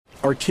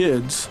Our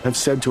kids have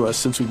said to us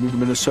since we moved to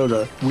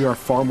Minnesota, we are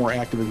far more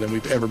active than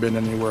we've ever been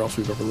anywhere else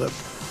we've ever lived.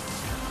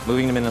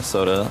 Moving to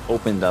Minnesota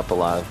opened up a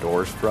lot of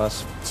doors for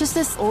us. Just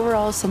this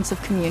overall sense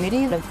of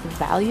community, of the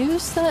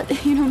values that,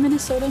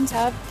 Minnesotans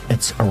have.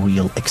 It's a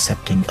real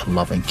accepting,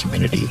 loving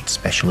community,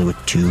 especially with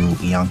 2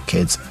 young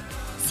kids.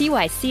 See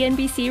why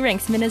CNBC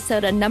ranks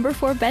Minnesota number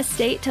 4 best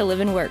state to live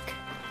and work.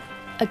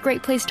 A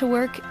great place to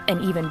work,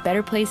 an even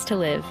better place to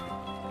live.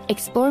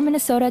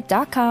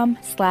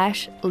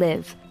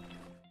 ExploreMinnesota.com/live.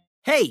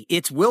 Hey,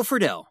 it's Will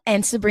Friedle.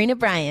 And Sabrina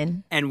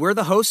Bryan. And we're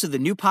the hosts of the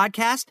new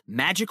podcast,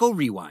 Magical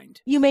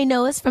Rewind. You may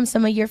know us from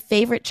some of your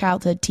favorite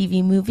childhood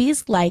TV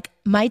movies like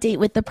My Date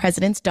with the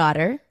President's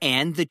Daughter.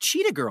 And the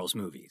Cheetah Girls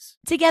movies.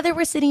 Together,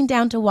 we're sitting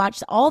down to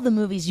watch all the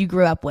movies you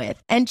grew up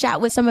with and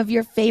chat with some of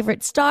your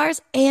favorite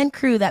stars and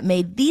crew that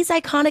made these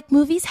iconic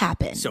movies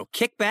happen. So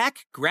kick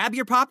back, grab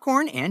your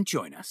popcorn, and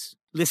join us.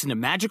 Listen to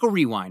Magical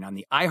Rewind on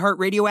the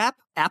iHeartRadio app,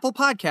 Apple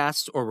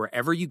Podcasts, or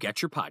wherever you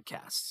get your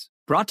podcasts.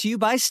 Brought to you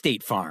by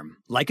State Farm.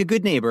 Like a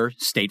good neighbor,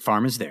 State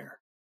Farm is there.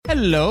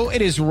 Hello,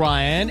 it is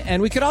Ryan,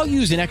 and we could all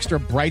use an extra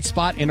bright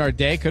spot in our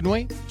day, couldn't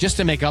we? Just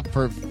to make up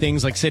for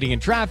things like sitting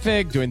in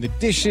traffic, doing the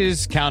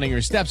dishes, counting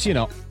your steps,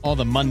 all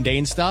the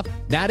mundane stuff.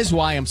 That is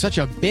why I'm such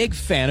a big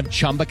fan of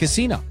Chumba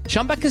Casino.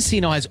 Chumba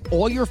Casino has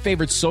all your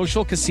favorite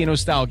social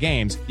casino-style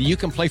games that you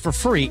can play for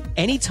free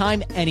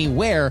anytime,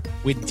 anywhere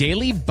with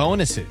daily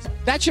bonuses.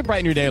 That should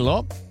brighten your day a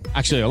little.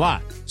 Actually, a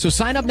lot. So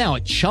sign up now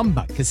at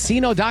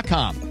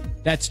ChumbaCasino.com.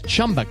 That's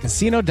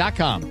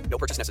ChumbaCasino.com. No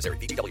purchase necessary.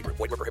 VGW Group.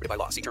 Void where prohibited by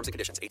law. See terms and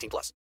conditions.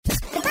 18+.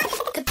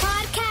 The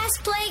Podcast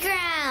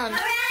Playground.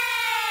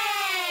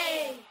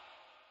 Hooray!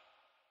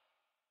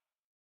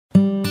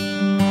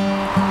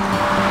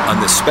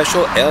 On this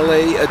special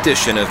LA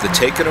edition of the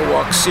Takin' a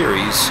Walk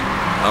series,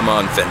 I'm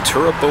on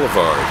Ventura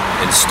Boulevard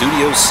in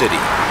Studio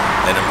City,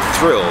 and I'm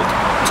thrilled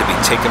to be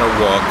taking a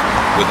walk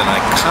with an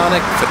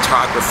iconic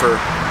photographer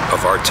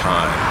of our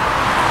time,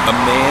 a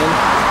man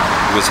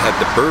who has had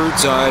the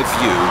bird's eye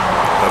view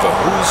of a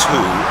who's who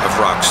of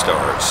rock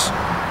stars.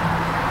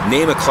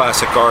 Name a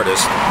classic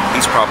artist,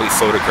 he's probably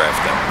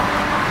photographed them.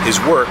 His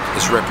work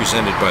is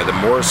represented by the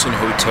Morrison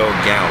Hotel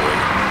Gallery.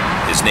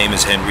 His name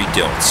is Henry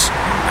Diltz.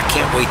 I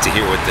can't wait to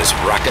hear what this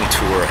rockin'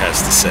 tour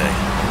has to say.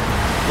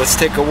 Let's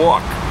take a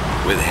walk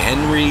with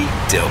Henry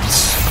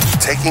Diltz.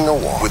 Taking a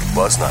walk with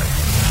Buzz Knight.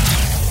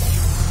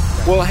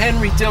 Well,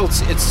 Henry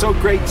Diltz, it's so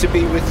great to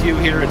be with you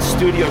here at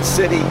Studio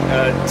City,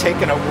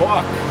 taking a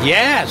walk.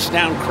 Yes,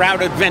 down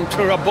crowded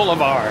Ventura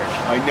Boulevard.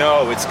 I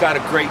know, it's got a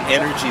great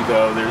energy,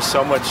 though. There's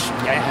so much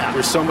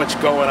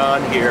going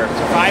on here. It's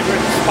a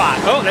vibrant spot.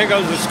 Oh, there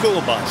goes the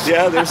school bus.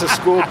 Yeah, there's a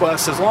school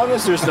bus, as long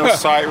as there's no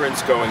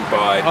sirens going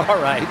by. All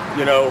right.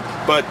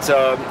 But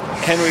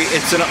Henry,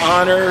 it's an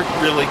honor,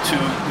 really, to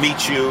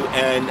meet you,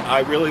 and I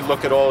really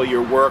look at all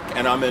your work,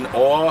 and I'm in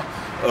awe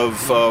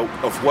of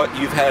what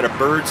you've had a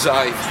bird's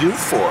eye view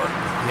for.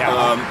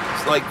 Yeah.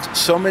 Like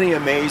so many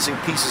amazing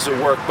pieces of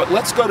work. But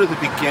let's go to the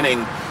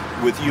beginning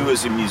with you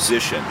as a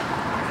musician,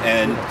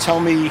 and tell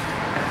me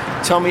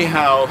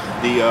how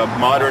the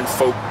Modern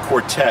Folk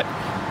Quartet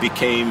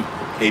became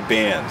a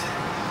band.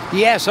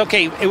 Yes,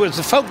 okay. It was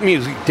the folk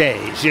music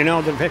days,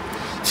 the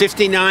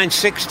 59,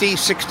 60,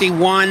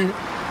 61,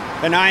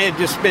 and I had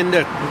just been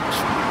to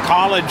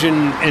college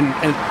in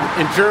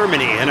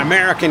Germany, an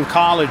American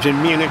college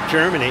in Munich,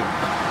 Germany.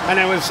 And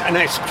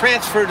I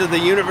transferred to the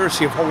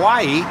University of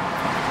Hawaii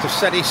to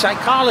study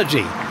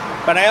psychology.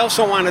 But I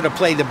also wanted to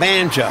play the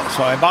banjo.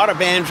 So I bought a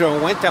banjo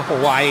and went to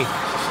Hawaii,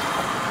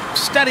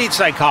 studied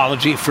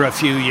psychology for a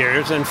few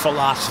years and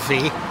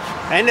philosophy.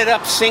 I ended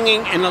up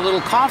singing in a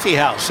little coffee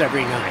house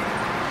every night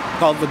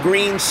called the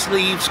Green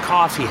Sleeves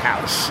Coffee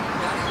House.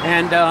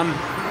 And,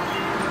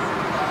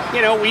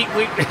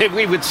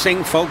 we would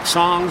sing folk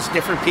songs.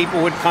 Different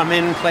people would come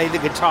in and play the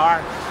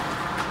guitar.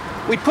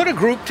 We put a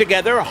group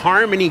together, a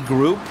harmony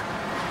group,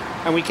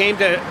 and we came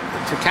to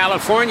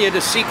California to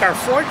seek our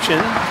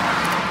fortune,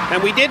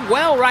 and we did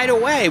well right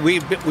away. We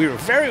were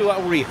very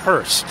well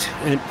rehearsed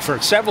for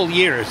several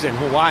years in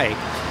Hawaii,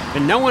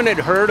 and no one had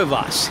heard of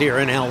us here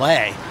in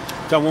L.A.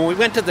 So when we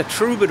went to the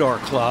Troubadour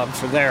Club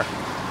for their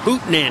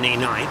Hootenanny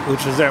night,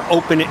 which was their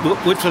open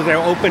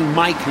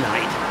mic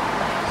night,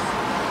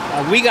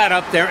 we got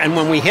up there, and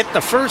when we hit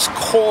the first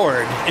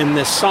chord in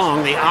this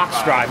song, the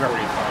ox driver,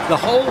 the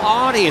whole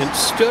audience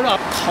stood up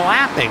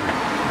clapping,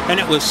 and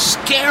it was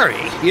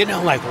scary,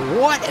 like,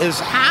 what is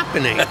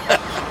happening?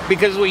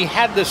 Because we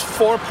had this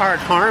 4-part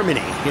harmony,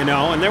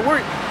 and there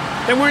weren't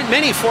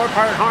many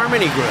 4-part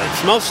harmony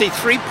groups, mostly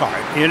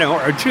 3-part,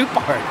 or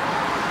 2-part.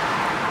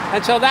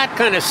 And so that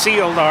kind of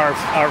sealed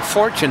our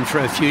fortune for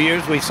a few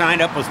years. We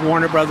signed up with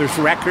Warner Brothers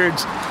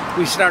Records.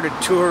 We started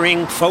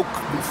touring folk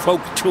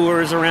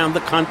tours around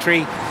the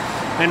country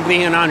and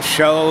being on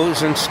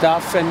shows and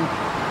stuff. And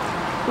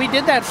we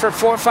did that for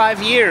 4 or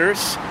 5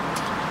 years.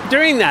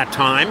 During that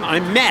time, I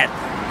met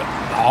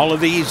all of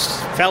these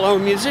fellow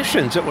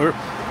musicians that were,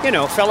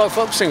 fellow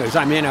folk singers.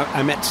 I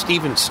met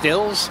Stephen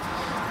Stills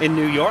in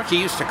New York. He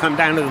used to come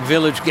down to the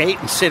Village Gate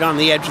and sit on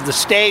the edge of the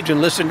stage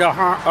and listen to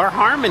our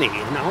harmony,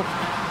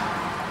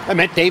 I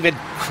met David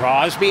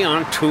Crosby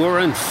on tour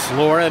in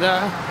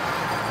Florida.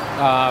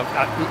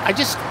 I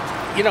just,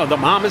 the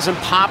Mamas and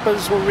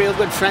Papas were real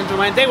good friends of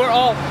mine. They were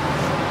all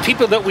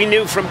people that we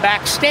knew from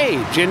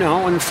backstage,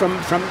 and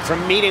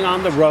from meeting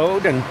on the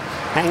road and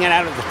hanging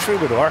out at the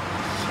Troubadour.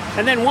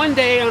 And then one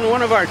day on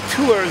one of our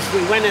tours,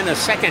 we went in a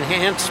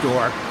secondhand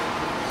store,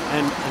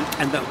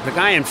 and the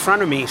guy in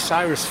front of me,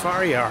 Cyrus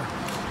Faryar,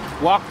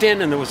 walked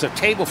in, and there was a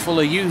table full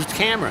of used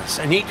cameras,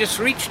 and he just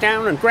reached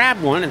down and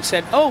grabbed one and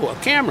said, "Oh, a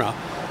camera,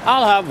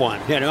 I'll have one."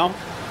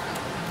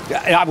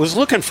 I was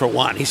looking for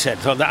one, he said,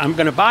 so I'm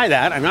going to buy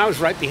that, and I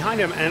was right behind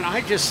him, and I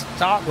just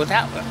thought,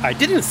 without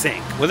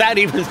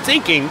even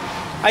thinking,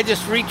 I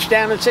just reached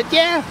down and said,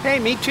 "Yeah, hey,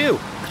 me too."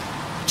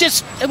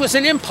 It was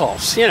an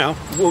impulse,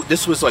 Well,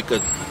 this was like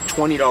a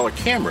 $20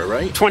 camera,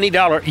 right?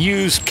 $20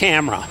 used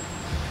camera,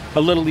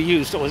 a little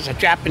used. It was a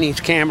Japanese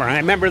camera. I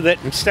remember that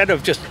instead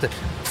of just the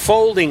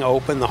folding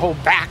open, the whole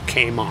back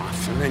came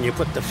off, and then you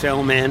put the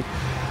film in.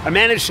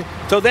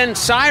 So then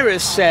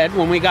Cyrus said,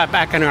 when we got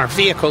back in our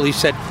vehicle, he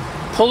said,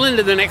 "Pull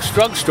into the next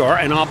drugstore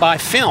and I'll buy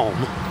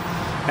film."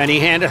 And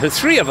the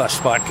three of us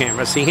bought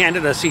cameras. He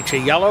handed us each a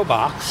yellow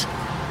box.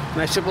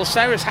 And I said, "Well,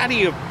 Cyrus, how do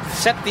you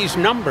set these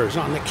numbers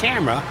on the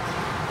camera?"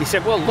 He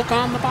said, "Well, look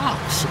on the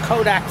box, the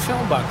Kodak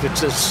film box. It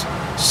says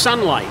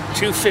Sunlight,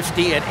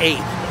 250 at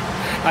 8.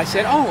 I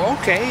said, "Oh,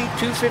 okay,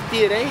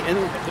 250 at 8,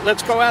 and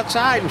let's go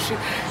outside and shoot."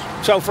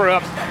 So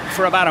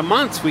for about a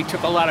month, we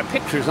took a lot of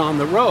pictures on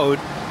the road,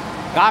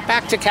 got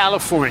back to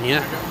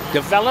California,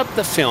 developed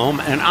the film,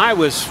 and I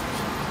was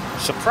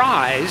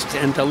surprised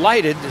and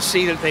delighted to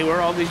see that they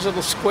were all these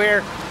little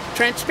square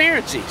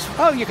transparencies.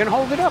 Oh, you can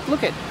hold it up,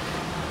 look at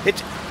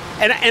it.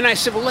 And I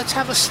said, "Well, let's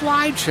have a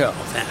slideshow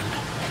then."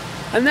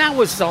 And that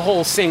was the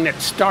whole thing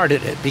that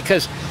started it,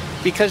 because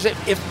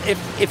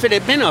if it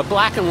had been a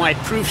black and white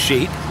proof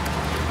sheet,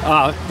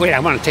 wait, I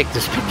want to take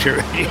this picture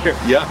right here.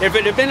 Yeah. If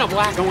it had been a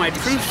black and white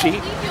proof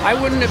sheet, I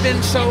wouldn't have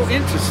been so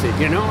interested,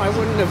 I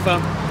wouldn't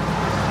have,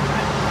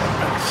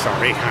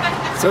 sorry.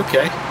 It's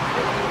okay.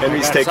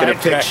 Henry's taking a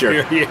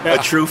picture. Yeah. A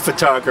true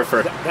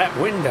photographer. That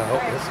window,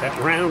 that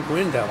round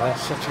window,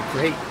 that's such a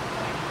great...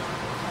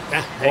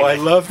 Well, I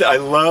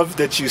love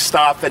that you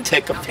stop and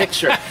take a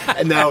picture.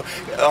 And now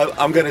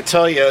I'm going to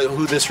tell you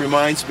who this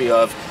reminds me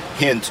of.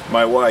 Hint,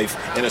 my wife,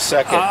 in a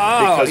second.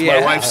 Because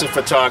my wife's a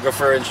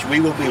photographer, and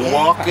we will be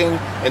walking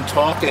and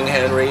talking,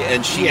 Henry,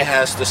 and she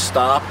has to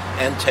stop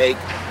and take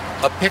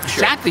a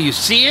picture. Exactly. You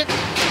see it,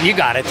 you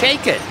got to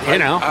take it,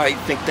 I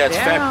think that's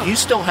fabulous. Do you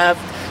still have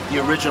the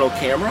original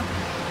camera?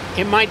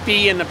 It might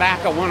be in the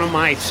back of one of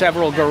my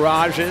several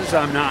garages.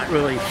 I'm not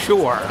really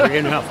sure,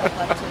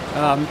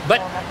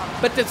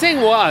 But the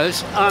thing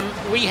was,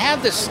 we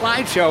had this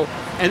slideshow,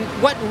 and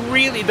what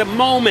really, the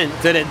moment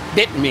that it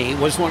bit me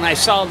was when I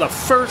saw the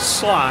first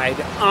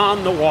slide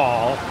on the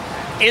wall,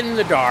 in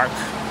the dark,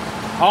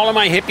 all of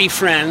my hippie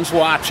friends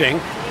watching,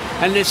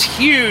 and this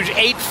huge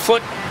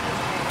 8-foot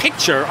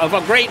picture of a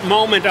great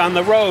moment on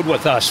the road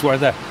with us, where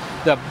the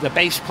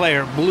bass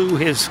player blew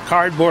his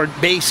cardboard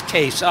bass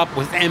case up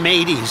with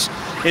M80s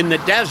in the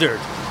desert,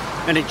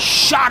 and it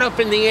shot up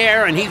in the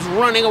air, and he's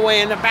running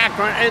away in the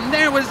background, and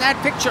there was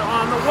that picture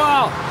on the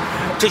wall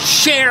to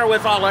share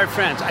with all our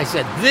friends. I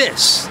said,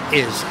 "This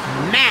is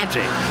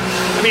magic."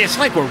 I mean, it's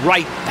like we're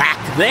right back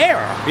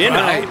there,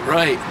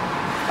 Right.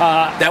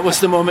 That was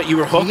the moment you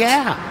were hooked?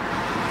 Yeah.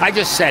 I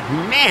just said,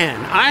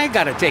 "Man, I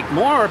got to take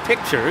more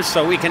pictures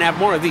so we can have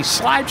more of these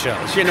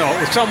slideshows." It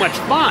was so much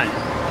fun.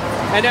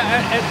 And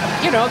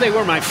they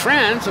were my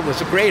friends. It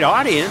was a great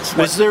audience.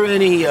 Was there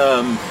any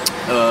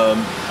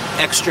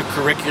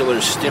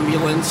extracurricular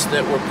stimulants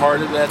that were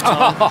part of that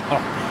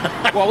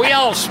time? Well, we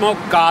all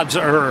smoked God's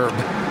herb.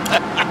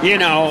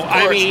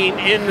 I mean,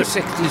 in the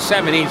 60s,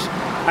 70s.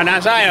 And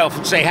as I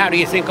often say, how do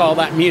you think all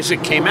that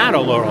music came out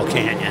of Laurel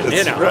Canyon?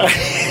 That's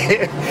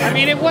right. I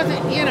mean, it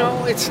wasn't,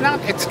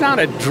 it's not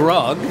a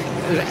drug.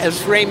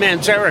 As Ray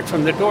Manzarek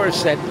from The Doors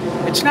said,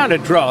 it's not a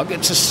drug,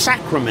 it's a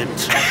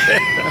sacrament.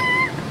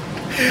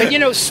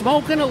 But,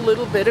 smoking a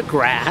little bit of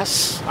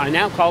grass, I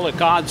now call it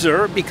God's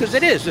herb because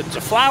it is. It's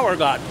a flower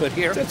God put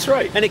here. That's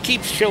right. And it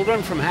keeps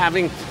children from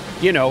having,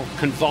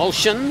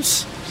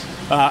 convulsions.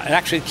 It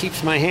actually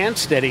keeps my hand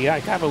steady. I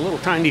have a little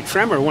tiny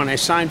tremor when I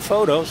sign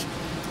photos.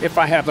 If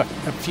I have a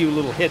few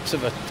little hits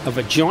of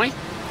a joint,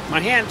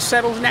 my hand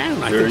settles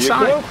down. I can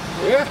sign. Go.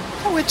 Yeah.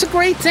 Oh, it's a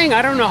great thing.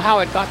 I don't know how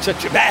it got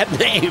such a bad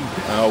name.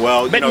 Oh,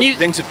 well, but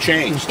things have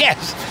changed.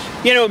 Yes.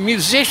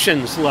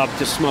 Musicians love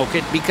to smoke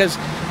it because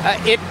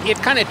it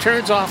kind of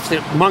turns off the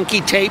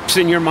monkey tapes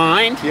in your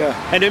mind. Yeah.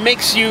 And it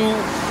makes you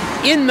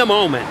in the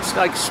moment,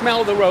 like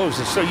smell the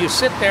roses. So you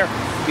sit there,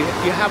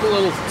 you have a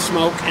little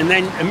smoke, and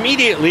then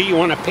immediately you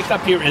want to pick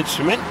up your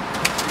instrument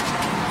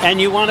and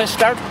you want to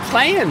start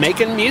playing,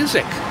 making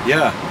music.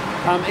 Yeah.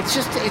 It's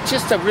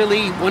just a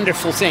really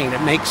wonderful thing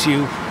that makes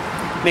you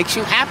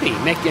happy,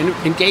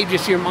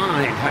 engages your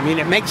mind. I mean,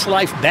 it makes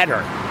life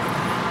better.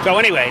 So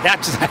anyway,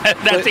 that's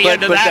the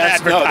end of that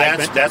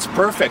advertisement. No, that's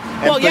perfect.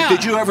 But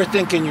did you ever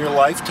think in your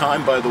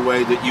lifetime, by the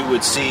way, that you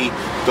would see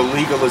the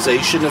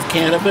legalization of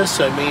cannabis?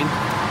 I mean,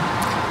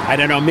 I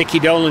don't know, Mickey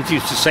Dolenz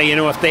used to say,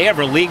 if they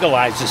ever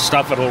legalize this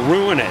stuff, it'll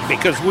ruin it,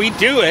 because we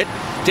do it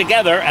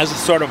together as a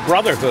sort of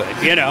brotherhood,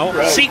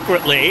 Right.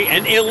 secretly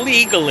and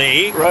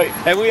illegally, right?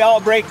 And we all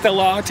break the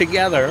law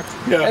together.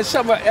 Yeah.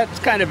 That's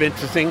kind of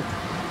interesting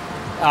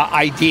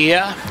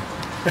idea,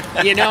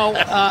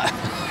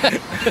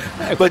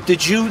 But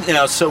did you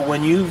now? So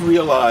when you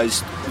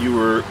realized you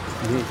were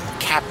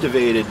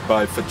captivated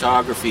by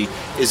photography,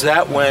 is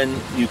that when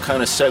you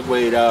kind of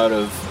segued out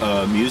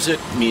of music,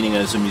 meaning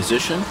as a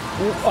musician?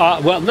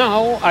 Well,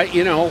 no.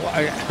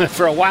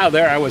 For a while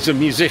there, I was a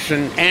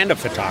musician and a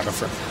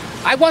photographer.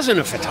 I wasn't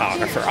a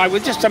photographer. I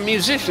was just a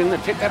musician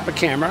that picked up a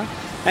camera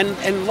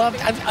and loved.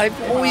 I've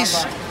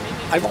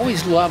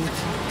always loved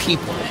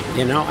people.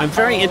 I'm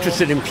very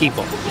interested in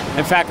people.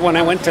 In fact, when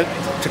I went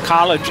to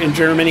college in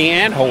Germany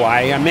and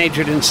Hawaii, I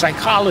majored in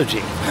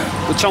psychology,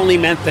 which only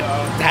meant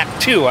that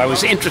too. I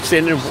was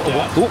interested in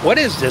what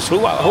is this?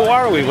 Who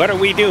are we? What are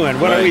we doing?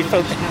 What are we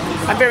supposed to?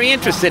 I'm very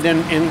interested in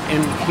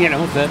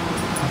the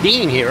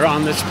being here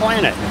on this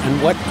planet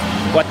and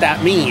what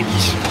that means.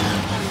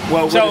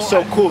 Well, what is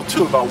so cool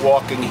too about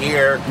walking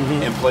here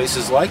in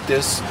places like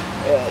this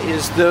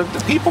is the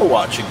people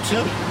watching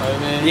too.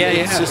 I mean,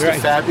 it's just a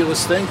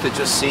fabulous thing to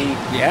just see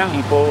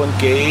people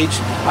engaged.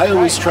 I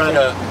always try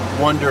to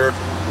wonder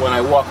when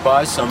I walk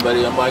by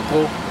somebody, I'm like,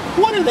 well,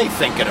 what are they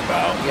thinking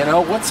about?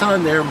 What's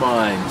on their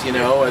mind?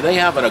 Are they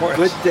having a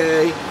good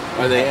day?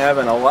 Are they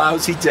having a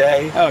lousy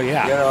day? Oh,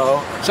 yeah.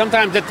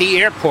 Sometimes at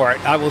the airport,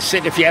 I will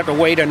sit, if you have to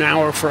wait an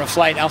hour for a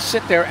flight, I'll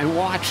sit there and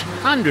watch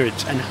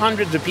hundreds and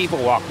hundreds of people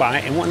walk by.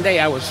 And one day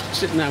I was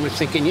sitting, I was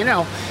thinking, you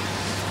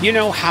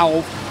know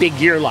how big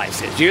your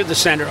life is. You're the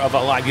center of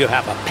a life. You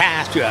have a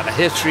past, you have a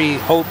history,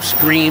 hopes,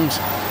 dreams,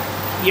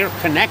 your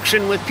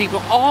connection with people.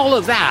 All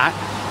of that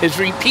is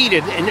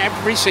repeated in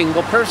every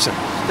single person.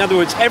 In other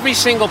words, every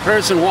single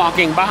person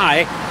walking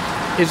by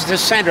is the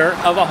center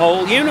of a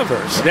whole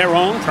universe, their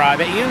own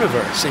private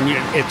universe. And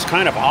it's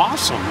kind of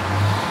awesome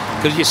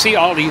because you see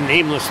all these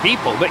nameless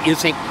people, but you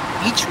think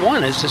each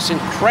one is this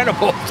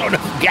incredible sort of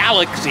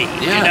galaxy,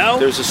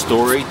 There's a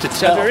story to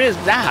tell. So there is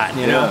that,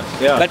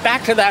 Yeah. But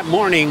back to that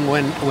morning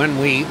when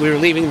we were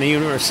leaving the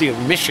University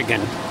of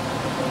Michigan,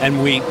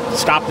 and we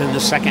stopped in the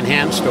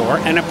secondhand store,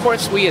 and of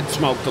course we had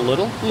smoked a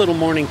little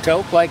morning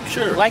toke,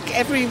 like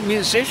every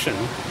musician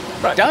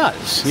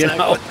does,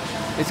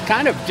 It's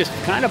kind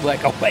of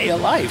like a way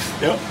of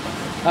life.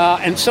 Yeah.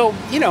 And so,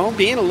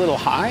 being a little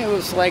high, it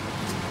was like,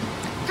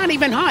 not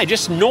even high,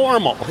 just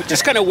normal. It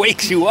just kind of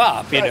wakes you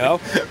up,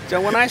 So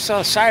when I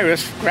saw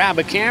Cyrus grab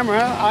a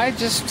camera, I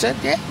just said,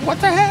 yeah, what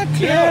the heck?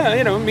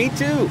 Yeah, me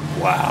too.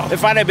 Wow.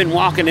 If I'd have been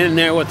walking in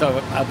there with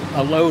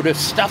a load of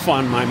stuff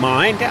on my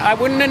mind, I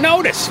wouldn't have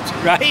noticed,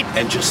 right?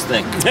 And just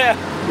think,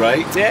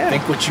 right? Yeah.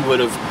 Think what you would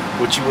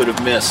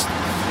have missed.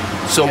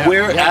 So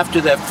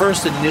after that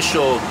first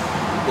initial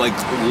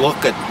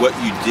look at what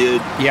you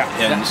did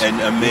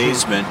and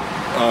amazement,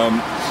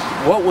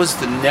 what was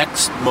the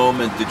next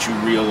moment that you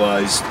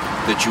realized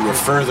that you were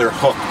further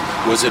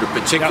hooked? Was it a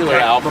particular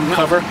album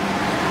cover?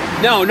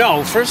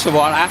 No. First of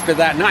all, after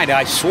that night,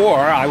 I swore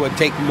I would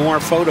take more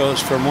photos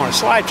for more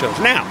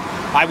slideshows. Now,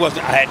 I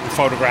hadn't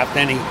photographed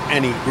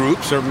any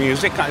groups or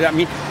music.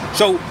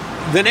 So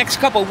the next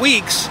couple of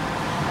weeks,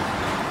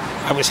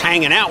 I was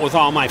hanging out with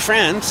all my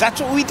friends.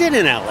 That's what we did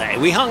in LA.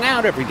 We hung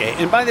out every day.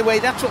 And by the way,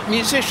 that's what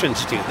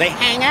musicians do. They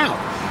hang out.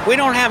 We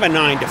don't have a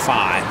 9 to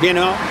 5,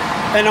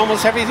 And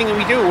almost everything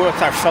we do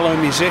with our fellow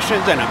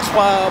musicians in a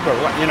club or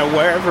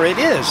wherever it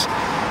is.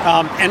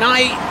 And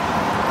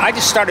I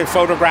just started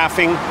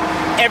photographing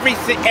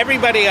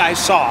everybody I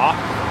saw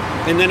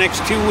in the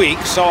next 2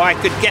 weeks so I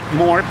could get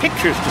more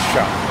pictures to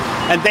show.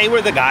 And they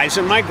were the guys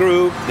in my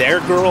group,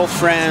 their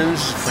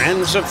girlfriends,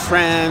 friends of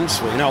friends,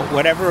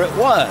 whatever it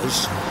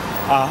was.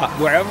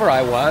 Wherever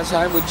I was,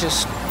 I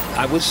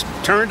was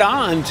turned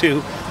on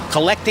to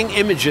collecting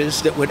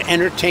images that would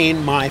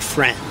entertain my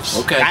friends.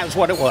 Okay. That was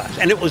what it was.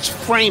 And it was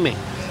framing.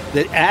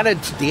 The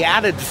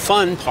added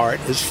fun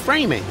part is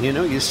framing.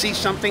 You see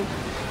something,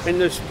 and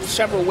there's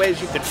several ways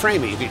you could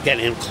frame it. You could get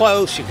in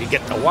close, you could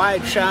get the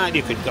wide shot,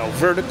 you could go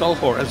vertical,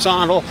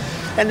 horizontal,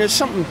 and there's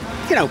something,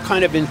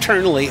 kind of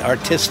internally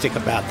artistic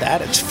about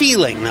that. It's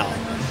feeling, though.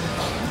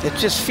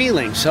 It's just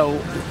feeling. So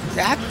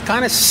that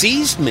kind of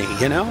seized me,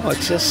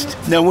 It's just...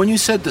 Now, when you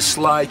said the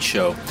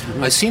slideshow,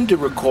 I seem to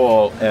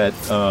recall at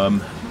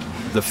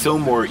the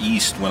Fillmore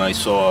East when I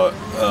saw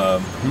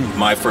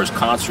my first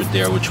concert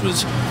there, which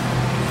was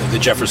the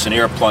Jefferson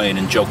Airplane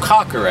and Joe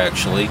Cocker,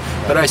 actually.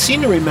 But I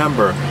seem to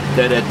remember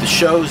that at the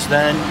shows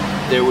then,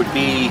 there would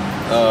be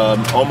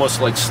almost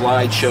like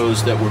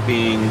slideshows that were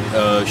being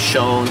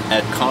shown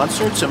at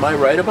concerts. Am I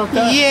right about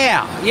that?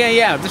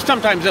 Yeah.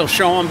 Sometimes they'll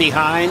show them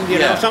behind,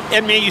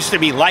 it used to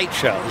be light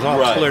shows,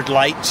 all colored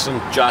lights and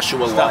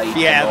Joshua stuff. Light.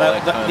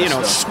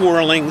 Yeah,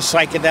 swirling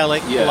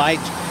psychedelic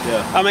lights.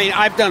 Yeah.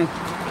 I've done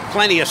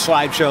plenty of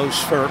slideshows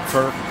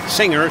for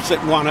singers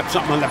that want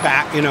something on the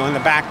back, in the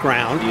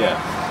background. Yeah.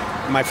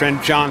 My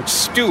friend John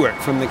Stewart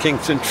from the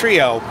Kingston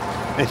Trio,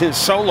 in his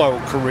solo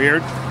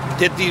career,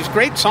 did these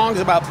great songs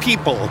about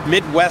people,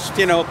 Midwest,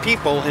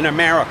 people in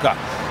America.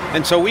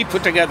 And so we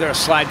put together a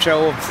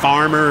slideshow of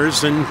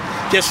farmers and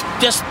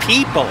just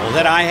people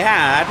that I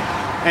had,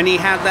 and he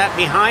had that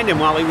behind him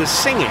while he was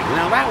singing.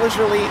 Now that was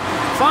really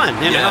fun,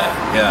 you know?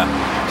 Yeah.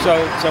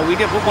 So we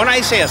did. But when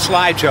I say a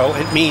slideshow,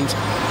 it means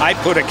I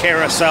put a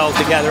carousel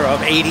together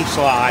of 80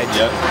 slides,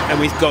 and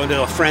we go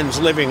into a friend's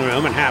living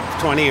room and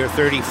have 20 or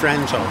 30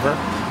 friends over.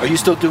 Are you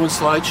still doing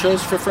slideshows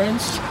for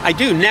friends? I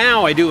do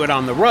now. I do it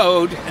on the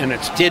road, and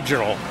it's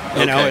digital.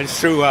 You know, it's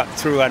through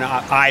an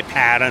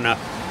iPad and a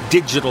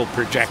digital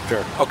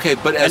projector. Okay,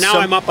 but and now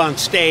I'm up on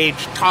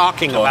stage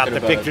talking about the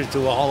pictures to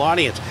a whole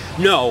audience.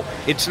 No,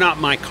 it's not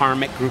my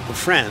karmic group of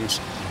friends.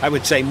 I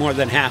would say more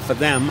than half of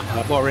them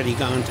have already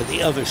gone to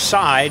the other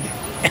side.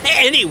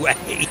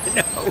 Anyway,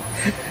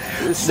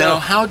 So, now,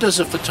 how does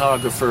a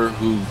photographer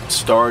who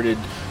started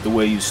the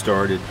way you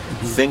started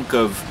think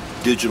of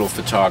digital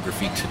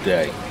photography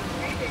today?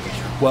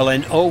 Well,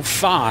 in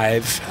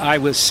 2005, I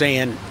was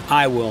saying,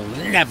 I will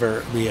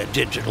never be a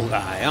digital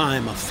guy.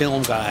 I'm a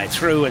film guy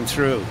through and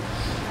through.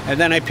 And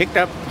then I picked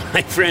up,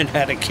 my friend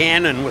had a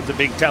Canon with a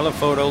big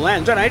telephoto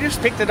lens, and I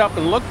just picked it up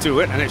and looked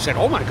through it, and I said,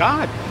 oh my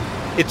God,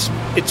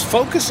 it's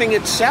focusing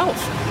itself,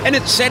 and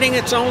it's setting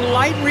its own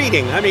light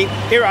reading. I mean,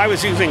 here I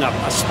was using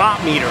a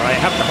spot meter. I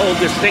have to hold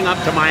this thing up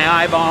to my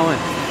eyeball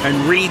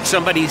and read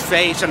somebody's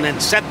face, and then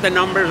set the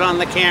numbers on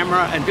the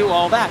camera and do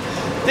all that.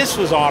 This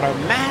was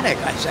automatic.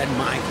 I said,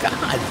 my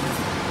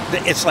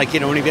God, it's like you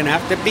don't even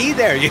have to be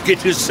there. You could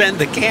just send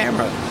the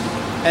camera.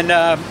 And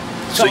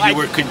so you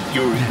were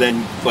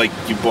then, like,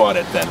 you bought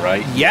it then,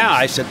 right? Yeah,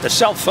 I said the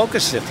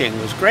self-focus thing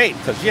was great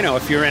because,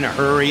 if you're in a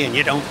hurry and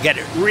you don't get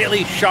it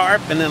really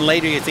sharp and then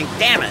later you think,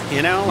 damn it,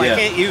 I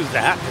can't use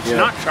that. It's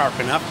not sharp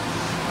enough.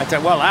 I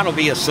said, well, that'll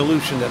be a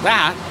solution to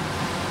that.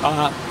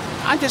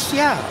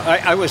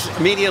 I was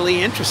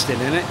immediately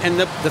interested in it. And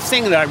the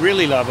thing that I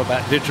really love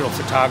about digital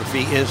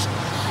photography is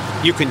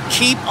you can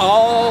keep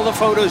all the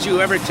photos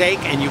you ever take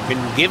and you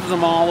can give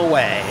them all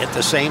away at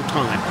the same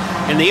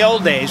time. In the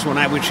old days, when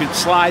I would shoot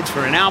slides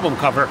for an album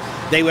cover,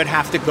 they would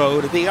have to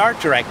go to the art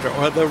director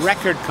or the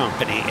record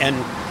company. And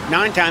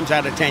 9 times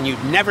out of 10,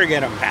 you'd never get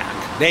them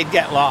back. They'd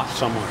get lost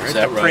somewhere at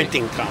the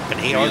printing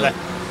company. Really?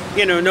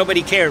 Or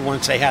nobody cared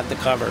once they had the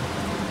cover.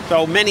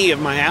 So many of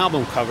my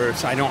album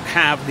covers, I don't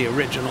have the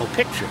original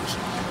pictures.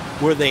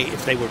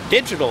 If they were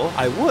digital,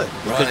 I would.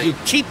 Because you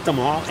keep them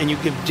all and you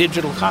give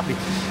digital copies.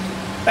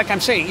 Like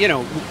I'm saying,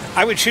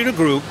 I would shoot a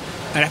group.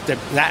 I'd have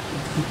to, that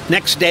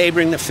next day,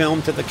 bring the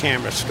film to the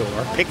camera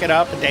store, pick it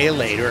up a day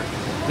later,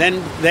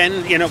 then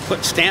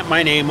stamp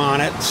my name on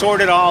it,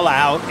 sort it all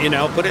out,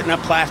 put it in a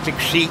plastic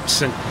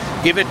sheets and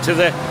give it to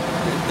the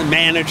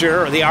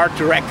manager or the art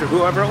director,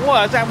 whoever it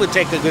was. That would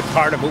take a good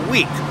part of a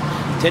week.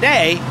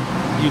 Today,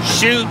 you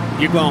shoot,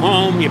 you go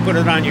home, you put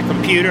it on your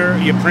computer,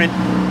 you print,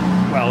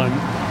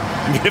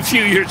 a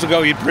few years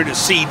ago you'd print a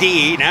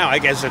CD, now I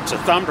guess it's a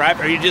thumb drive,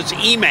 or you just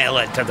email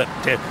it to the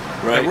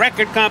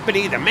record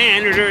company, the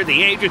manager,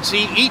 the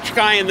agency, each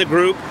guy in the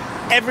group.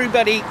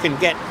 Everybody can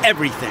get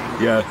everything.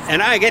 Yeah.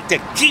 And I get to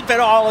keep it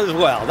all as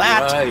well.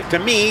 That, to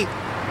me,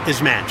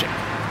 is magic.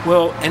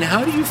 Well, and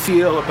how do you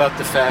feel about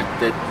the fact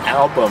that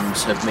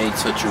albums have made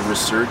such a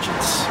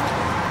resurgence?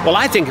 Well,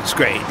 I think it's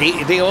great.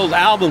 The old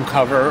album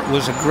cover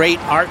was a great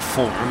art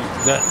form,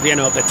 the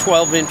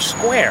 12-inch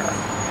square.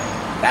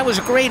 That was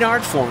a great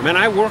art form, and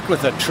I worked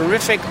with a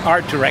terrific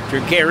art director,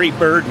 Gary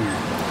Burden.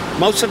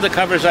 Most of the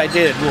covers I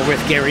did were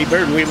with Gary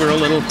Burden. We were a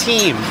little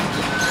team,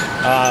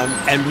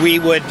 and we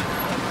would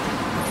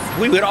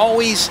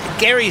always,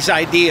 Gary's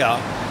idea,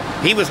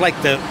 he was like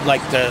the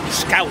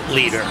scout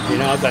leader,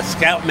 the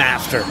scout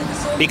master,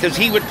 because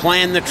he would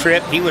plan the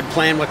trip, he would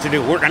plan what to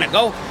do. We're going to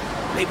go.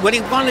 What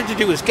he wanted to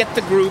do is get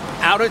the group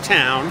out of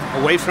town,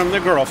 away from their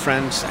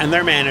girlfriends and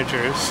their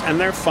managers and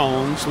their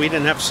phones. We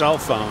didn't have cell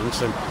phones.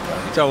 And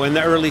so in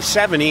the early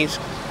 70s,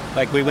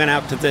 we went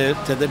out to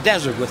the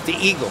desert with the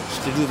Eagles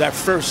to do their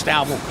first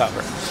album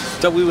cover.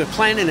 So we would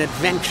plan an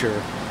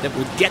adventure that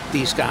would get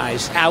these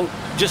guys out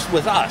just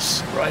with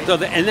us. Right.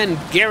 And then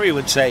Gary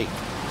would say,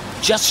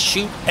 just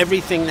shoot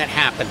everything that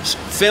happens.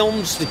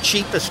 Film's the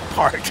cheapest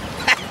part.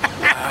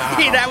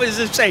 Wow. That was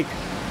the thing,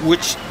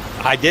 which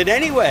I did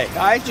anyway.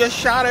 I just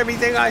shot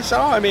everything I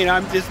saw. I mean,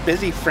 I'm just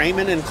busy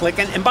framing and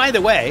clicking. And by the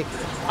way,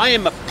 I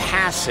am a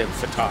passive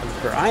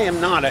photographer. I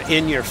am not an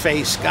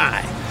in-your-face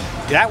guy.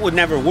 That would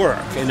never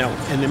work, in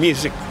the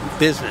music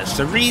business.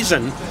 The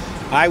reason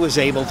I was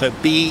able to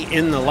be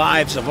in the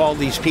lives of all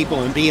these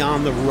people and be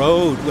on the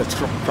road with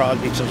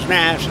Crosby, Stills,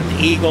 Nash and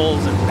the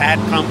Eagles and Bad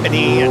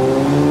Company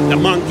and the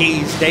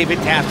Monkees, David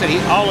Cassidy,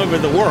 all over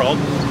the world,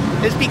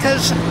 is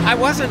because I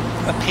wasn't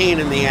a pain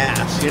in the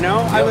ass, Yep.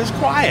 I was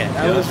quiet.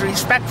 I was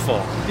respectful.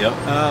 Yep.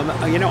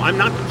 I'm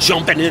not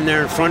jumping in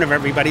there in front of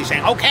everybody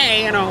saying,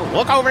 okay,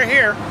 look over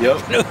here.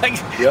 Yep.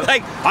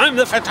 Like, I'm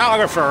the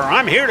photographer.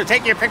 I'm here to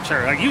take your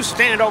picture. Like, you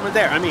stand over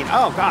there. I mean,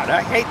 oh, God,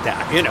 I hate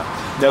that,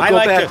 Now,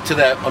 go back to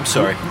that. I'm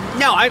sorry.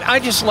 No, I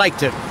just like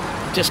to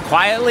just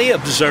quietly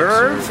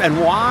observe and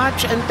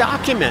watch and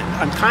document.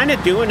 I'm kind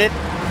of doing it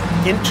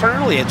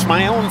internally. It's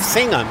my own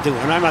thing I'm doing.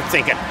 I'm not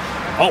thinking,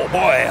 oh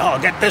boy,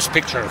 I'll get this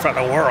picture for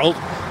the world.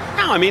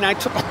 No, I mean, I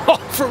took it all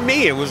for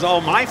me. It was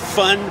all my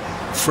fun,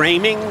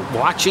 framing,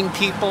 watching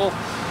people,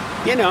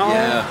 you know.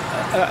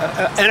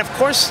 Yeah. And of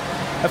course,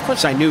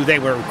 I knew they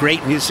were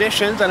great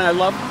musicians, and I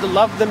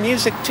loved the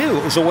music too.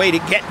 It was a way to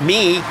get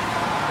me,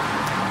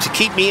 to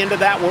keep me into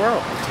that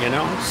world, you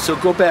know. So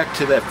go back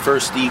to that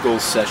first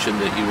Eagles session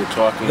that you were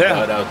talking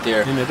about out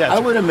there. In the desert. I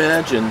would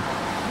imagine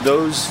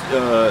those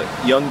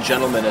young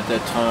gentlemen at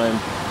that time,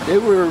 they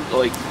were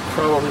like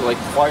probably like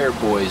choir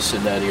boys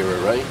in that era,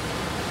 right?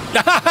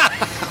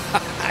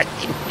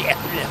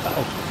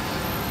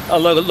 Oh,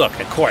 look,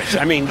 of course.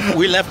 I mean,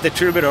 we left the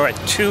Troubadour at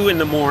 2 in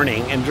the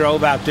morning and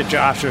drove out to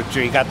Joshua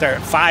Tree. Got there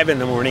at 5 in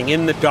the morning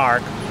in the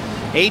dark,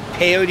 ate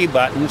peyote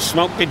buttons,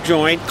 smoked a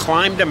joint,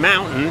 climbed a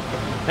mountain,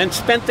 and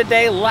spent the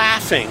day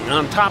laughing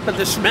on top of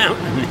this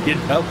mountain, you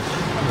know,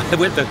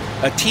 with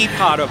a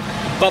teapot of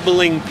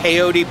bubbling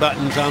peyote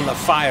buttons on the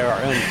fire.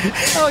 And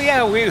oh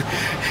yeah, we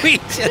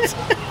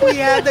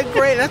had the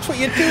great. That's what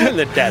you do in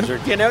the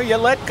desert, you know. You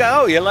let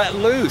go, you let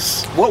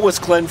loose. What was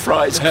Glenn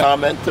Fry's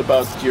comment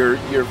about your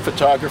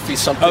photography?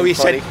 Something he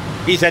funny?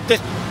 said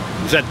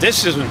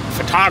this isn't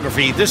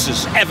photography. This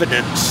is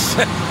evidence.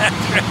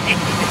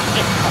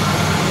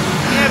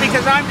 Yeah,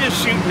 because I'm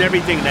just shooting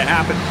everything that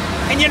happened.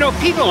 And, you know,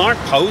 people aren't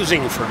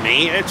posing for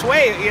me. It's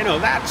way,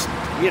 that's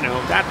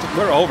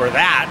we're over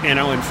that,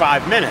 in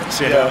 5 minutes,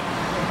 you know.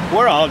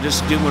 We're all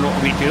just doing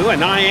what we do,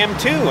 and I am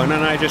too. And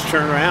then I just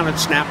turn around and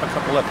snap a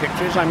couple of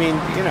pictures. I mean,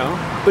 you know.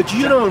 But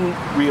you don't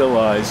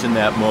realize in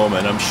that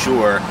moment, I'm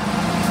sure,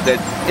 that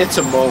it's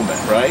a moment,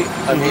 right?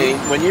 I mean,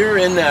 when you're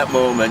in that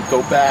moment,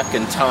 go back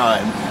in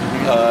time,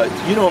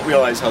 you don't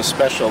realize how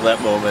special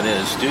that moment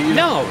is, do you?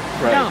 No,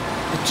 right. No.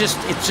 It's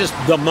just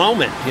the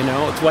moment, you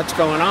know. It's what's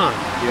going on.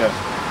 Yeah.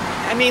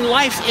 I mean,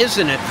 life is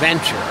an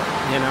adventure,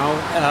 you know.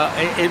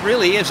 It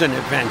really is an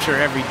adventure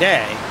every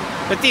day.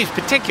 But these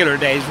particular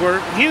days were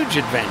huge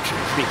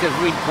adventures because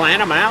we'd plan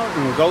them out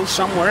and go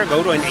somewhere,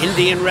 go to an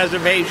Indian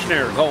reservation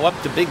or go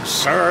up to Big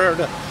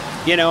Sur,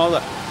 you know,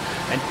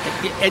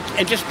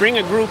 and just bring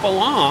a group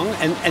along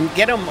and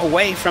get them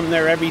away from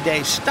their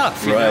everyday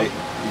stuff, you know.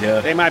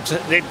 Yeah. They might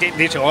say,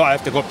 they say, I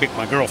have to go pick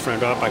my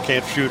girlfriend up. I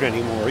can't shoot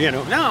anymore. You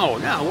know, no,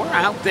 we're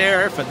out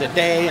there for the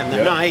day and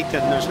the night,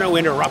 and there's no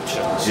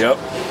interruptions. Yep.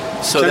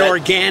 So it's an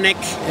organic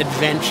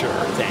adventure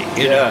thing.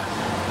 You know?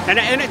 And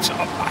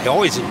I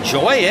always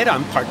enjoy it.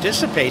 I'm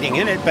participating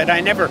in it, but I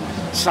never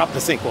stop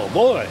to think, well,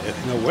 boy,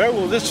 where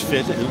will this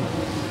fit in?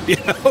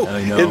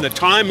 In the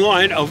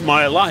timeline of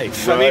my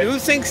life. Right. I mean, who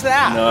thinks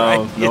that?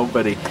 No, right?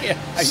 Nobody.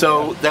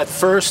 So that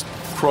first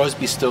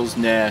Crosby, Stills,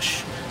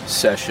 Nash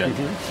session,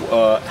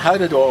 how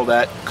did all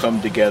that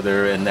come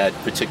together in that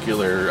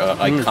particular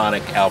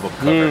iconic album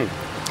cover?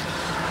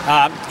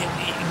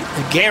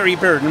 Gary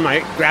Burden, my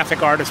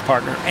graphic artist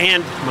partner,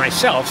 and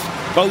myself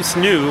both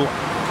knew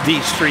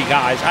these three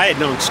guys. I had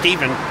known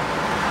Stephen.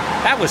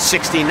 That was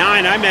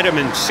 69. I met him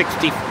in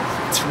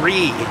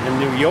 63 in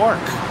New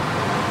York.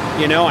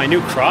 You know, I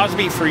knew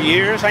Crosby for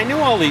years. I knew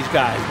all these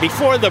guys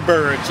before the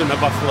Byrds and the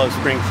Buffalo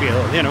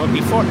Springfield, you know,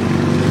 before.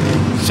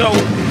 So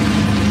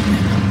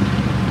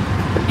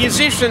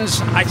musicians,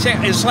 I'd say,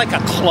 it's like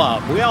a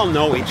club. We all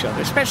know each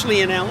other,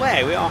 especially in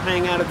LA. We all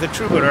hang out at the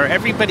Troubadour.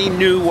 Everybody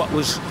knew what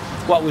was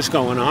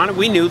going on.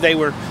 We knew they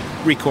were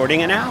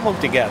recording an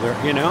album together,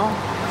 you know,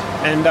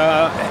 and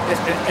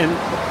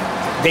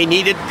they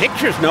needed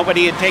pictures.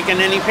 Nobody had taken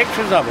any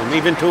pictures of them,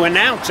 even to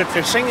announce if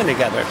they're singing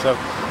together. So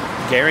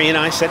Gary and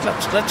I said,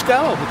 let's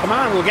go. Come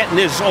on, we'll get in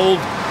this old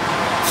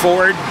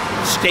Ford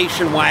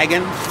station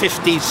wagon,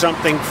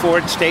 50-something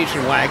Ford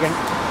station wagon,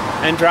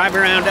 and drive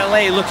around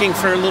LA looking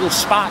for little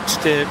spots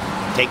to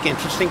take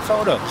interesting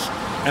photos.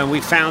 And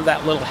we found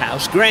that little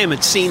house. Graham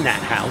had seen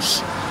that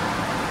house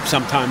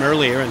sometime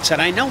earlier and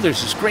said, I know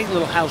there's this great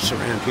little house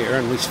around here.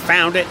 And we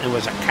found it, and there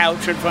was a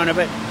couch in front of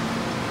it.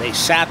 They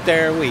sat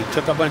there, we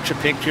took a bunch of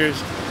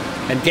pictures.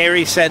 And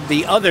Gary said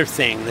the other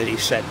thing that he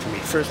said to me,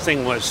 first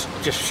thing was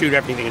just shoot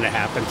everything that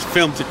happens,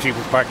 film the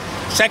cheapest part.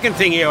 Second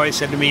thing he always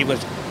said to me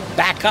was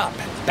back up,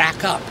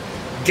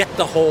 get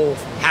the whole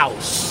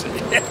house.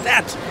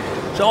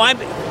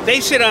 They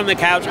sit on the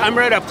couch, I'm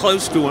right up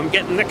close to them,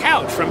 getting the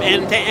couch from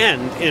end to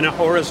end in a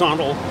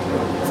horizontal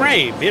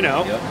frame, you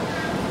know. Yep.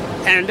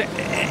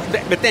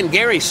 But then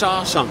Gary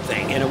saw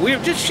something, we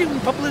were just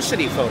shooting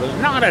publicity photos,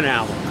 not an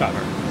album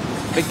cover.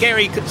 But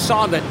Gary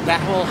saw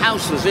that whole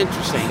house was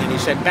interesting, and he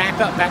said, back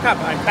up.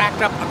 I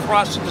backed up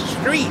across the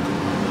street.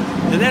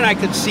 And then I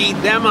could see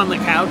them on the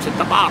couch at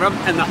the bottom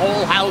and the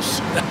whole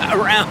house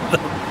around them.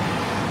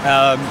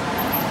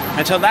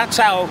 And so that's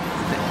how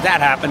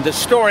that happened. The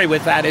story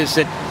with that is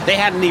that they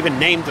hadn't even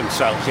named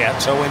themselves yet.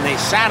 So when they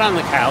sat on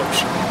the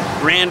couch,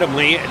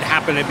 randomly, it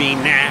happened to be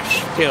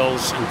Nash,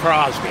 Stills, and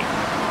Crosby.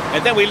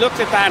 And then we looked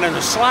at that in a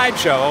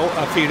slideshow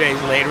a few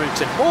days later and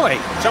said, boy,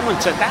 someone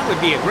said that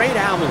would be a great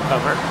album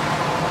cover.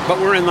 But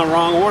we're in the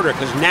wrong order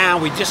because now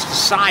we just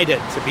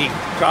decided to be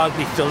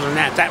Crosby, Stills, and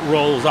Nash. That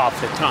rolls off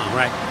the tongue,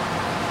 right?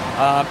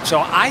 So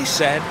I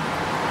said,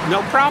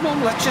 no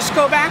problem. Let's just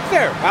go back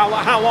there.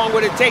 How long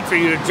would it take for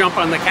you to jump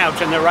on the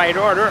couch in the right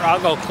order?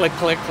 I'll go click,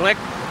 click, click.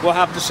 We'll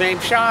have the same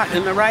shot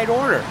in the right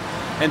order.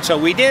 And so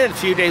we did. A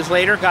few days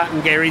later, got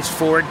in Gary's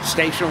Ford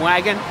station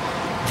wagon,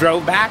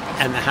 drove back,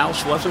 and the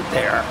house wasn't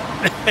there.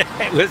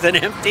 It was an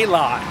empty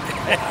lot.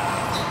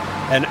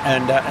 and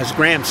as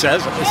Graham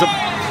says,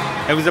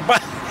 it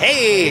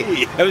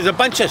was a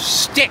bunch of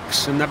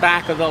sticks in the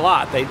back of the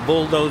lot. They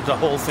bulldozed the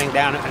whole thing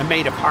down and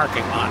made a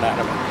parking lot out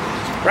of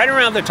it. Right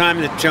around the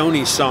time that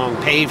Joni's song,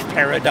 Paved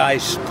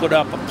Paradise, put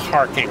up a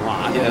parking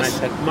lot. Yes. And I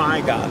said,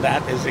 my God,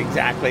 that is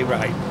exactly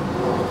right.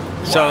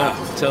 Wow.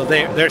 So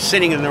they're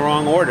sitting in the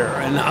wrong order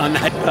and on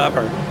that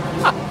cover.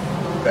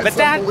 That's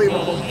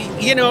unbelievable.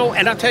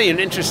 And I'll tell you an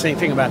interesting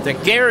thing about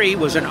that. Gary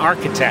was an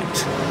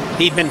architect.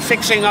 He'd been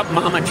fixing up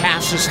Mama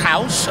Cass's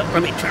house.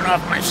 Let me turn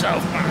off my cell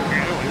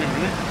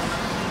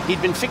phone.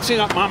 He'd been fixing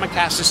up Mama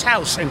Cass's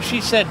house, and she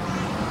said,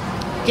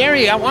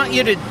 Gary, I want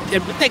you to...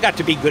 They got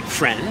to be good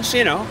friends,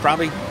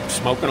 probably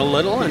smoking a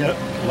little and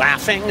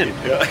laughing. And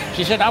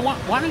she said,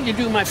 why don't you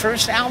do my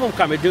first album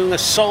cover, doing a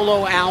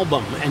solo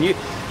album? And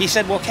he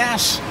said, well,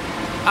 Cass,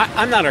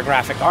 I'm not a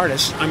graphic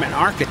artist. I'm an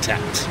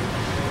architect.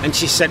 And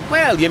she said,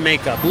 well, you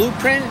make a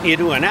blueprint, you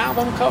do an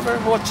album cover,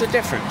 what's the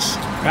difference,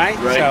 right?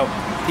 So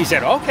he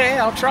said, okay,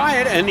 I'll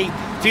try it. And he,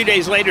 a few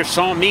days later,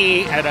 saw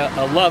me at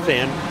a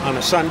love-in on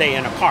a Sunday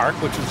in a park,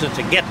 which was just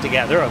a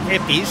get-together of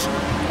hippies,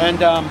 and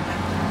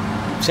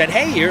said,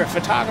 hey, you're a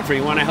photographer,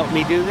 you want to help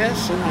me do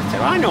this? And I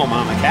said, I know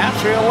Mama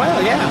Cass real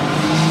well,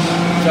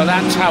 yeah. So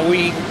that's how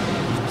we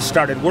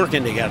started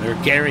working together,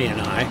 Gary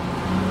and I.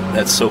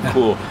 That's so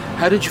cool.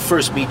 How did you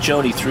first meet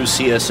Joni? Through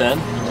CSN?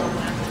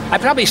 I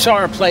probably saw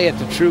her play at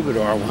the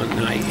Troubadour one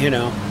night,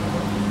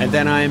 and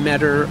then I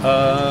met her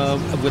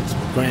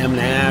with Graham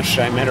Nash.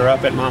 I met her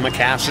up at Mama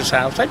Cass's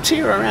house. I'd see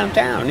her around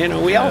town.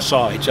 We all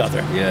saw each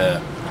other.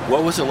 Yeah.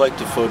 What was it like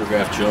to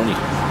photograph Joni?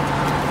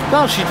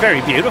 Well, she's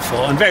very beautiful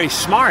and very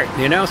smart,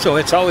 so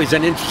it's always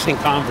an interesting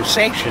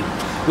conversation,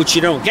 which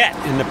you don't get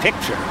in the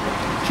picture.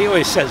 She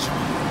always says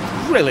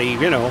really,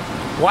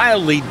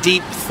 wildly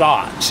deep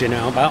thoughts,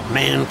 about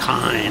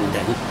mankind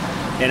and,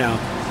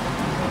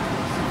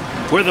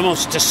 we're the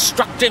most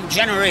destructive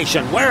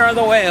generation. Where are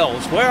the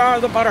whales? Where are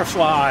the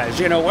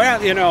butterflies?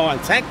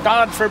 And thank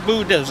God for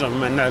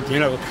Buddhism. And,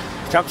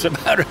 talks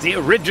about the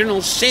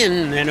original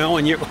sin,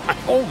 and you're like,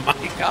 oh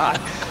my God,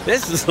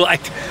 this is like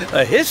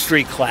a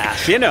history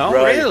class,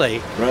 really.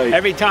 Right.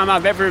 Every time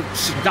I've ever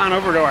gone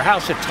over to her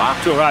house to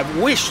talk to her,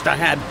 I've wished I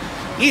had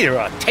either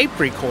a tape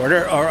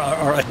recorder or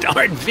a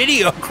darn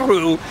video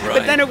crew,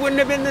 but then it wouldn't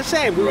have been the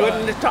same. We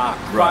wouldn't have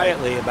talked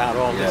quietly about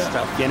all this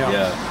stuff,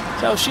 Yeah.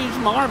 So she's a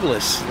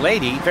marvelous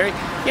lady. Very,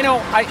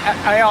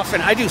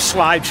 I do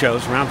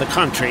slideshows around the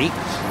country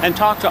and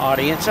talk to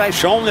audience. I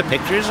show them the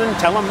pictures and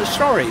tell them the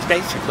stories,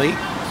 basically.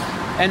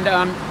 And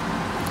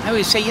I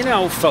always say,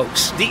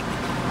 folks,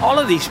 all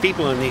of these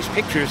people in these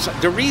pictures,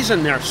 the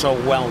reason they're so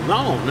well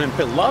known and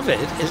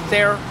beloved is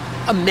they're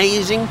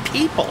amazing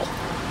people.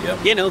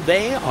 Yep.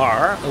 They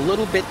are a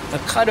little bit a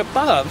cut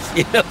above,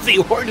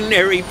 the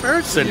ordinary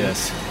person.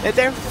 Yes.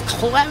 They're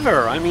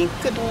clever. I mean,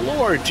 good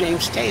Lord,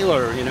 James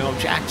Taylor,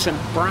 Jackson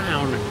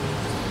Browne.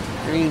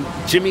 I mean,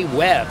 Jimmy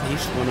Webb,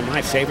 he's one of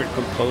my favorite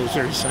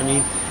composers. I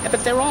mean,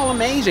 but they're all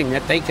amazing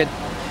that they could...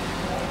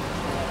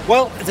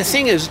 Well, the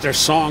thing is, they're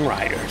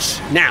songwriters.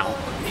 Now,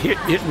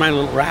 here's my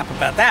little rap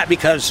about that,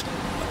 because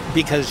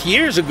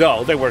years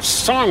ago, there were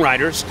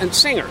songwriters and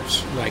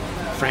singers. Like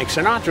Frank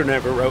Sinatra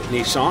never wrote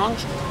any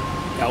songs.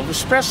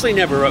 Elvis Presley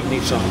never wrote any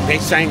songs. They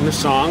sang the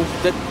songs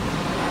that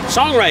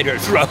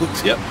songwriters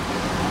wrote. Yep.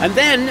 And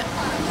then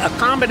a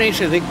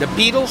combination, I think the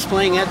Beatles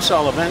playing Ed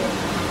Sullivan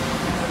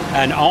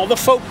and all the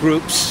folk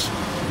groups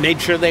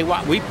made sure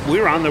we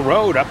were on the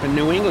road up in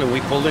New England.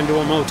 We pulled into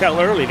a motel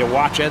early to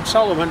watch Ed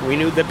Sullivan. We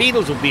knew the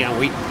Beatles would be on.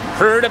 We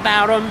heard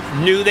about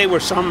them, knew they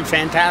were some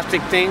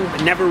fantastic thing,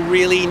 but never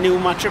really knew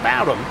much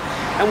about them.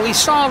 And we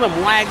saw them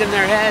wagging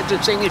their heads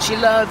and singing, "She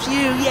loves you,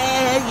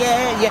 yeah,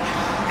 yeah,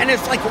 yeah." And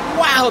it's like,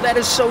 wow, that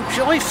is so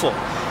joyful.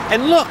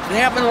 And look, they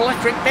have an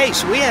electric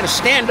bass. We had a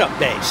stand-up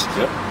bass.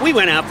 Yep. We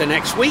went out the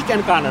next week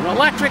and got an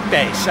electric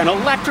bass and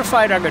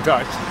electrified our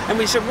guitars. And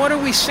we said, what are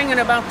we singing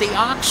about the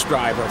ox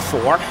driver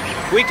for?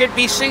 We could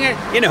be singing,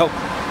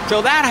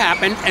 So that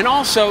happened. And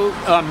also,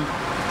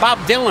 Bob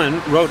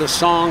Dylan wrote a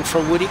song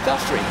for Woody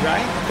Guthrie,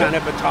 right? Kind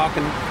of a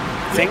talking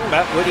thing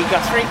about Woody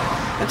Guthrie.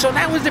 And so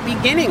that was the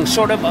beginning,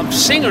 sort of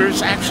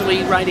singers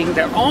actually writing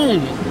their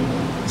own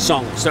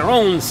songs, their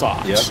own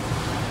thoughts. Yep.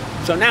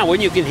 So now when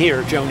you can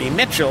hear Joni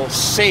Mitchell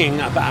sing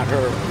about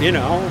her,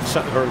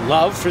 her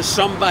love for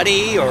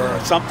somebody or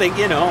something,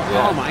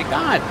 oh my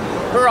God,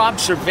 her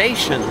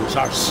observations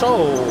are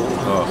so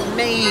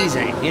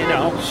amazing,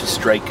 She's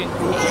striking.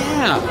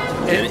 Yeah.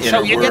 And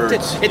so you get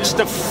it's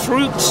the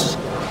fruits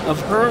of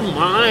her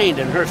mind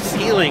and her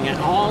feeling and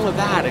all of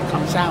that. It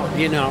comes out,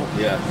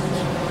 Yeah.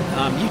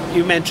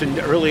 You mentioned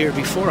earlier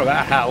before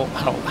about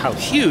how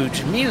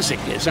huge music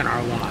is in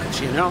our lives,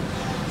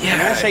 Yeah,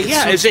 and I say,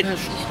 yeah, is it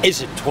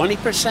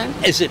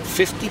 20%? Is it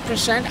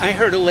 50%? I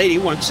heard a lady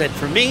once said,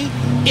 for me,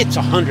 it's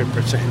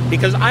 100%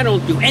 because I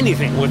don't do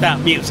anything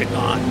without music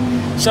on.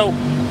 So,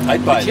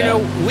 I'd buy you that. know,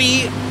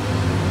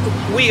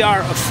 we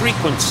are a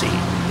frequency.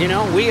 You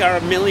know, we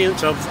are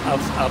millions of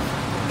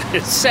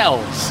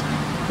cells.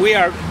 We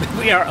are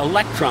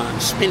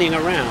electrons spinning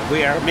around.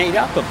 We are made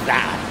up of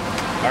that.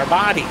 Our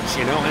bodies,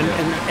 you know,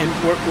 and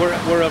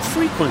we're a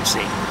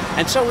frequency.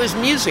 And so is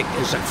music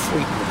is a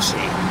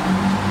frequency.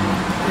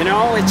 You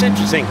know, it's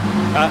interesting.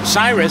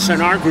 Cyrus in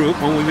our group,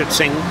 when we would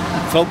sing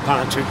folk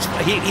concerts,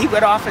 he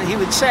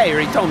would say, or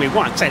he told me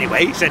once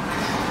anyway, he said,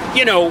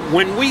 you know,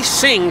 when we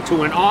sing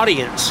to an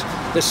audience,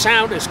 the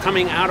sound is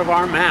coming out of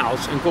our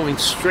mouths and going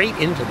straight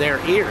into their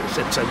ears.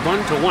 It's a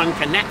one-to-one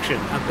connection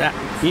of that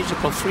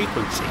musical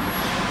frequency.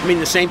 I mean,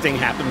 the same thing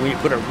happened when you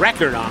put a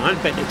record on,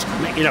 but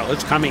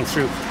it's coming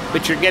through,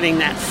 but you're getting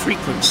that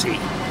frequency.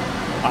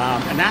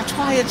 And that's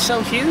why it's so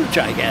huge,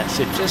 I guess.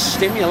 It just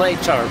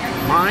stimulates our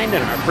mind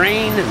and our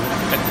brain and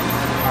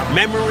our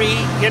memory,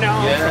 you know,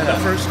 from the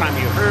first time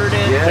you heard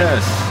it.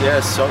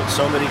 Yes,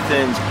 so many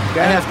things.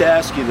 I have to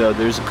ask you, though,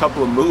 there's a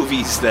couple of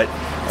movies that,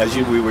 as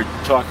we were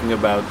talking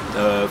about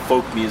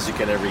folk music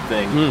and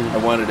everything, I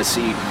wanted to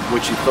see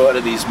what you thought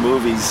of these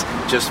movies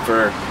just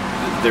for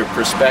their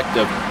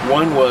perspective.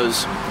 One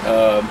was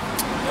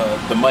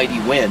The Mighty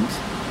Wind,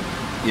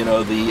 you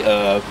know,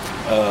 the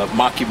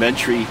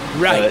mockumentary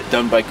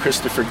done by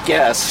Christopher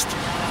Guest.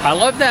 I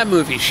love that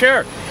movie,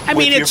 sure. I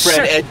mean, your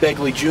friend Ed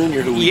Begley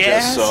Jr., who we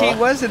just saw. Yes, he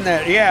was in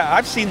that. Yeah,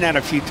 I've seen that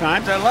a few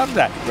times. I love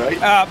that. Right.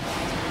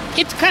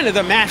 It's kind of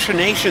the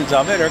machinations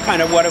of it, or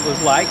kind of what it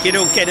was like. You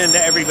don't get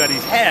into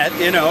everybody's head,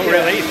 you know,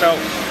 really. So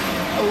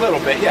a little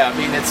bit, yeah. I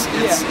mean,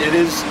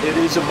 it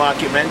is a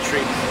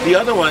mockumentary. The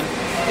other one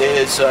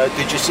is,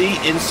 did you see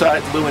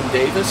Inside Llewyn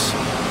Davis?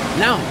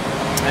 No,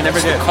 I never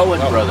did. The Coen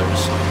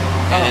brothers,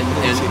 and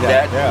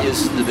that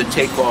is the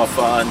takeoff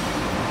on,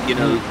 you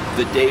know,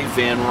 the Dave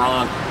Van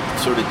Ronk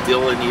sort of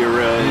Dylan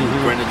era in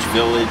Greenwich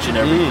Village and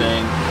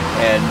everything,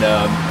 and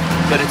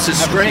but it's a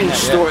strange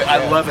story.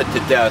 I love it to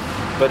death.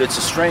 But it's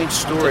a strange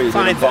story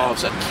that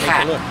involves a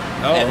cat.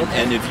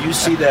 And if you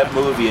see that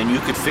movie and you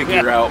could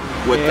figure out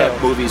what that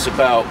movie's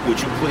about, would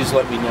you please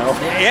let me know?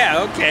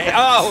 Yeah, okay.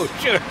 Oh,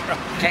 sure.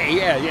 Okay,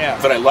 yeah.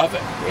 But I love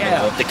it.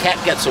 Yeah. You know, the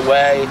cat gets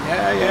away,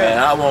 and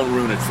I won't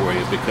ruin it for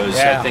you because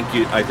I think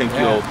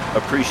you'll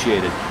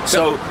appreciate it.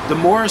 So the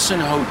Morrison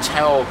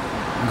Hotel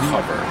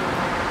cover,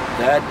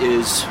 that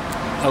is...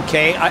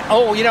 Okay.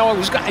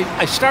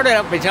 I started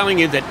out by telling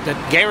you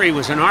that Gary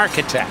was an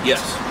architect.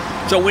 Yes.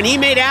 So when he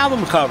made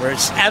album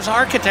covers, as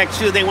architects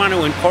do, they want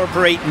to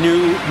incorporate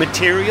new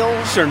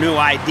materials or new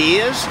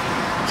ideas.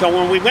 So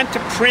when we went to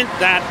print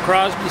that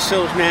Crosby,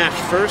 Stills, Nash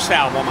first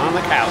album on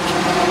the couch,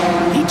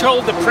 he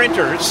told the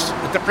printers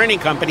at the printing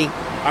company,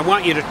 I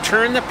want you to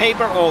turn the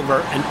paper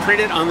over and print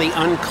it on the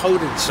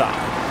uncoated side.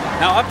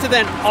 Now, up to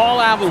then,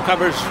 all album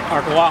covers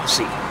are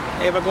glossy.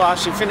 They have a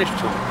glossy finish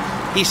to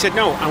them. He said,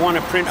 no, I want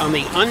to print on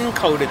the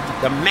uncoated,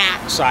 the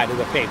matte side of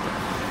the paper.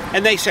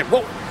 And they said,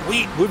 well,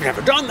 we've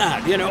never done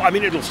that, you know. I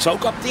mean, it'll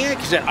soak up the ink.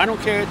 He said, I don't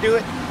care, do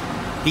it.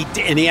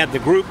 He had the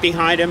group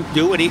behind him,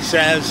 do what he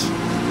says.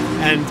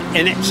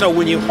 So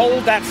when you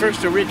hold that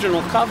first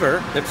original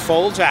cover that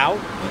folds out,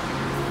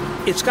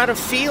 it's got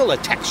a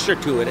texture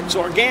to it. It's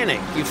organic.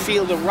 You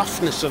feel the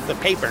roughness of the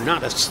paper,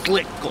 not a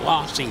slick,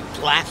 glossy,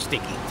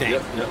 plasticky thing.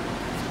 Yep.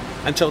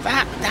 And so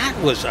that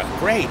was a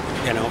great,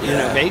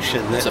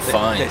 innovation. It's a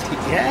find.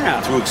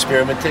 Through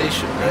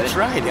experimentation, right? That's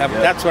right.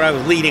 That's what I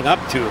was leading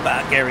up to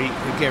about Gary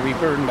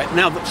Burton. But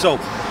now, so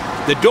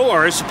the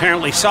Doors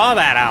apparently saw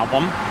that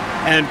album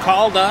and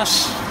called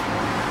us,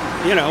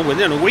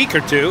 within a week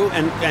or two,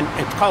 and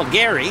it's called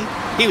Gary.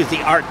 He was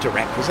the art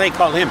director. They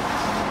called him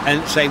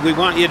and say, we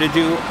want you to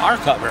do our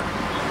cover.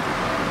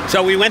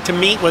 So we went to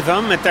meet with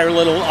them at their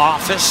little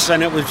office,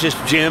 and it was just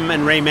Jim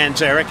and Ray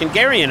Manzarek and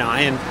Gary and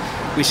I, and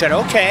we said,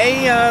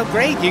 okay,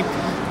 great.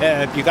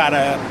 You got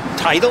a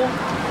title?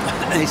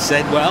 They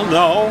said, well,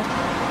 no.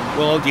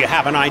 Well, do you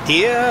have an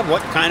idea?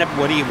 What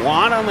do you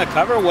want on the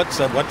cover?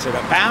 What's it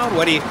about?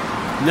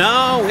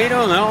 No, we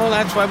don't know.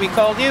 That's why we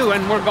called you.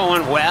 And we're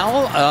going,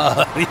 well,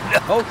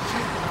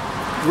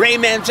 Ray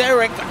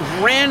Manzarek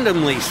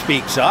randomly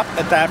speaks up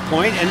at that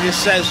point and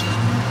just says,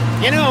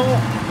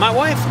 my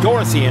wife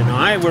Dorothy and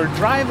I were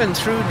driving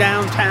through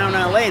downtown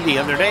LA the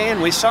other day,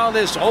 and we saw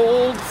this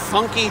old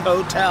funky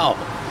hotel.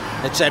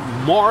 It said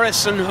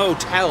Morrison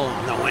Hotel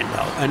on the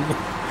window. And of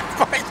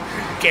course,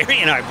 Gary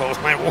and I both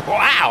went,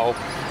 wow,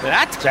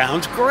 that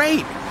sounds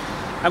great.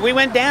 And we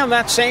went down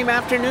that same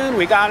afternoon.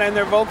 We got in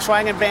their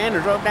Volkswagen van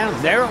and drove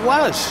down. There it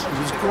was. It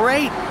was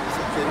great.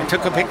 I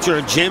took a picture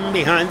of Jim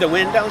behind the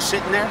window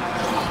sitting there.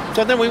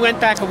 So then we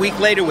went back a week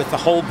later with the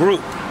whole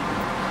group.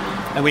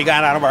 And we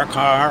got out of our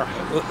car.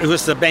 It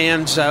was the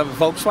band's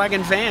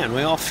Volkswagen van.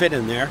 We all fit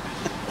in there.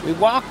 We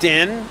walked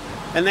in.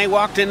 And they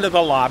walked into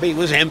the lobby. It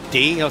was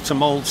empty.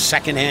 Some old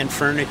secondhand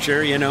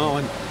furniture,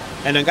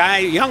 and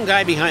a young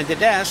guy behind the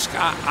desk.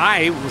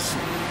 I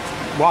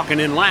walking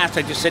in last,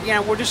 I just said, yeah,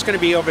 we're just going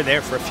to be over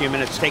there for a few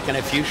minutes taking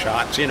a few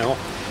shots, you know.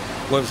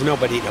 There was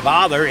nobody to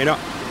bother, you know.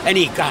 And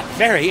he got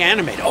very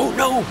animated. Oh,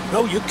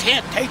 no, you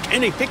can't take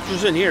any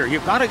pictures in here.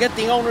 You've got to get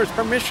the owner's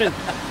permission.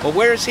 Well,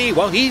 where is he?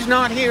 Well, he's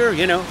not here,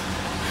 you know.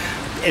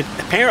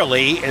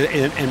 Apparently,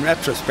 in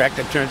retrospect,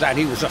 it turns out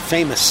he was a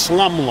famous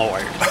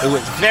slumlord who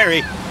was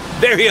very,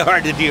 very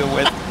hard to deal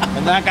with.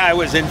 And that guy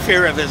was in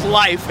fear of his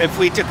life if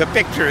we took a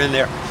picture in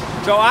there.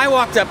 So I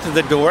walked up to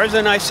the doors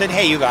and I said,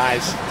 hey, you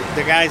guys,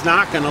 the guy's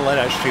not going to let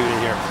us shoot in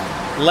here.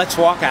 Let's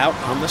walk out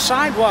on the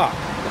sidewalk.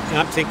 And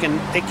I'm thinking,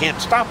 they can't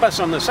stop us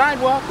on the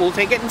sidewalk. We'll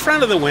take it in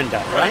front of the window,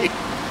 right?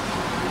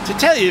 To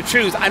tell you the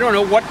truth, I don't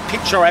know what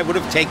picture I would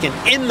have taken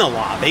in the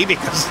lobby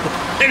because,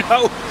 you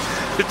know,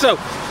 so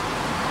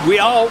we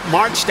all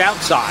marched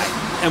outside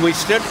and we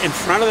stood in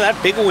front of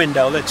that big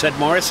window that said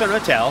Morrison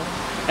Hotel,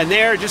 and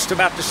they're just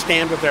about to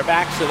stand with their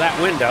backs to that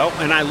window,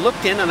 and I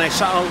looked in and I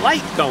saw a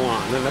light go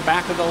on in the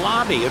back of the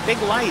lobby, a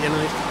big light, and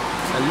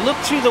I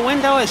looked through the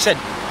window, I said,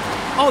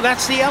 oh,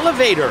 that's the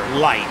elevator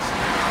light.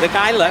 The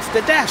guy left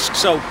the desk,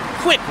 so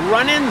quick,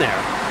 run in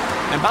there.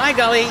 And by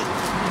golly,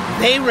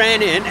 they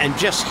ran in and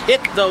just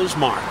hit those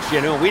marks.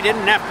 You know, we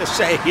didn't have to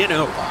say, you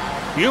know,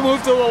 you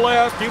move to the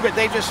left, but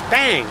they just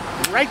bang,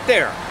 right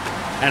there.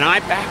 And I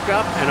backed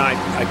up and I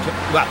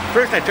took, well,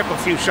 first I took a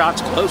few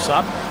shots close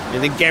up,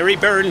 and then Gary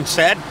Burden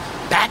said,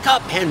 back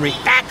up, Henry,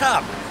 back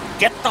up.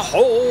 Get the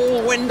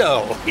whole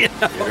window. You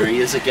know? There he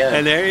is again.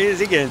 And there he is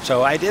again.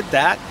 So I did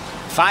that.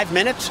 5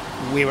 minutes,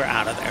 we were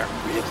out of there.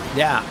 Really?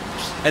 Yeah.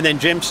 And then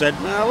Jim said,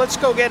 well, let's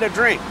go get a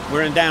drink.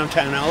 We're in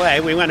downtown LA.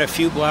 We went a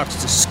few blocks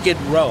to Skid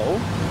Row,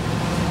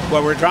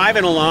 where we're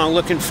driving along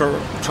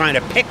trying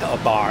to pick a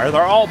bar.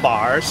 They're all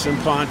bars and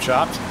pawn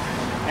shops.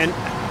 And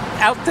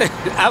out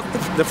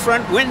the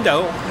front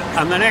window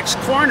on the next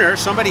corner,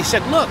 somebody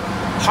said, look,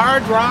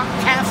 Hard Rock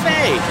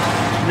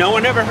Cafe. No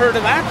one ever heard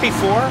of that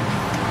before.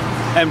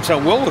 And so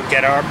we'll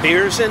get our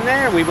beers in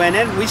there. We went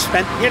in, we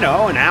spent, you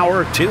know, an hour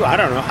or two. I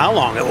don't know how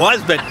long it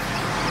was, but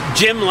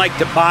Jim liked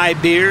to buy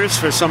beers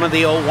for some of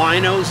the old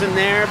winos in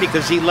there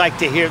because he liked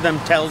to hear them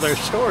tell their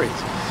stories.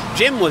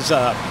 Jim was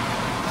a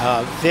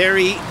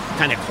very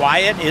kind of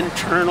quiet,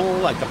 internal,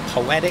 like a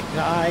poetic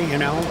guy, you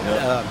know.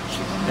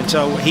 And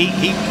so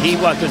he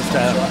wasn't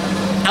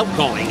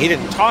outgoing. He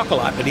didn't talk a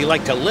lot, but he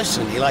liked to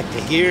listen. He liked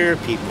to hear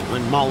people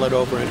and mull it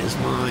over in his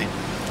mind.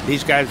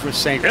 These guys were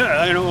saying,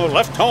 yeah, you know,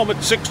 left home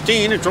at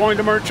 16 and joined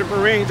the Merchant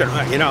Marines, and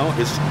you know,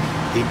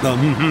 he'd go,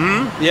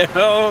 you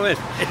know,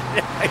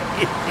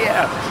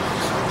 yeah.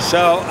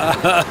 So,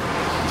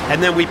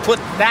 and then we put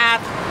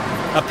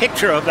a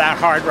picture of that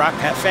Hard Rock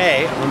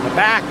Cafe on the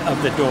back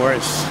of the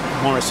Doors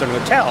Morrison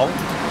Hotel,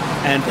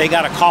 and they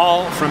got a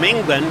call from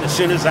England as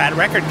soon as that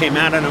record came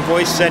out, and a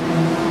voice said,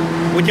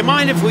 would you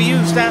mind if we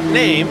use that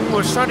name?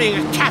 We're starting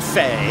a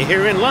cafe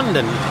here in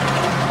London.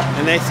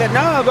 And they said,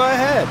 no, go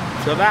ahead.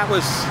 So that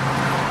was,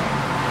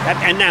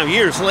 and now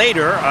years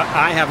later,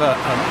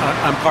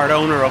 I'm part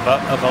owner of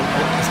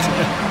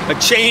a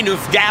chain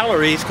of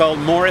galleries called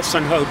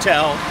Morrison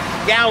Hotel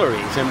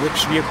Galleries, in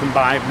which you can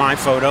buy my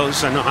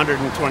photos and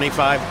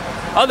 125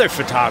 other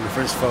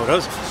photographers'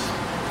 photos.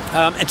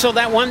 And so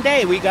that one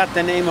day we got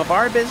the name of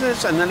our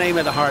business and the name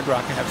of the Hard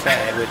Rock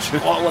Cafe,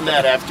 which all in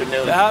that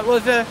afternoon. That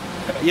was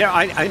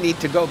I need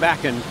to go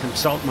back and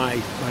consult my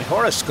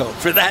horoscope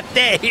for that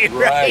day.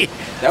 Right.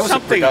 That was a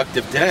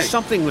productive day.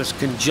 Something was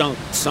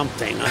conjunct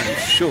something, I'm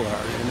sure.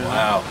 You know?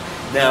 Wow.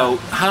 Now,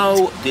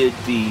 how did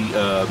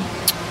the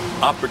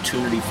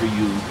opportunity for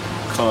you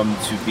come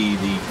to be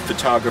the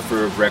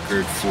photographer of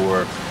record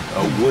for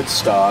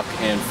Woodstock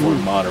and for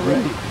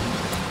Monterey?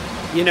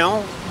 You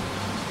know,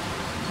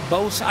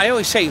 both. I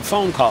always say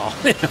phone call.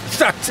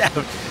 Starts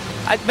out.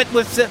 But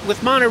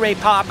with Monterey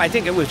Pop, I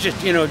think it was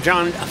just, you know,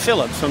 John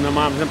Phillips from the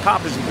Moms and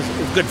Pop is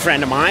a good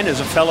friend of mine, as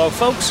a fellow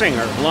folk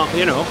singer.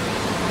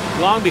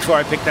 Long before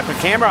I picked up a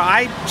camera,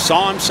 I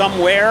saw him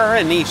somewhere,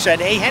 and he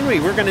said, hey, Henry,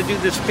 we're going to do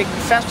this big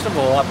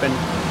festival up in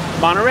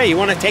Monterey. You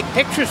want to take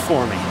pictures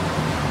for me?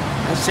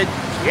 I said,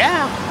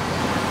 yeah.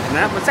 And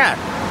that was that.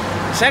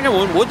 The second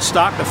one,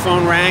 Woodstock, the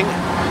phone rang,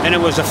 and it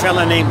was a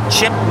fella named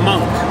Chip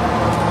Monk.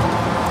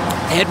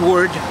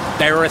 Edward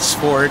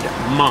Beresford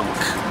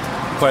Monk.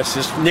 Of course,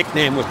 his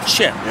nickname was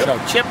Chip, so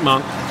Chip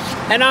Monk.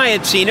 And I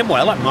had seen him,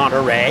 at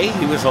Monterey.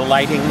 He was a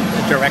lighting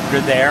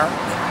director there.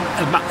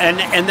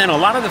 And then a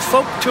lot of the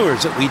folk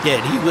tours that we did,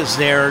 he was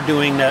there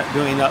doing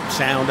the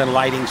sound and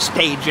lighting,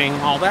 staging,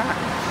 all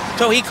that.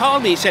 So he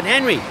called me, he said,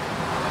 Henry,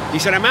 he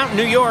said, I'm out in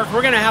New York.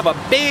 We're going to have a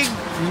big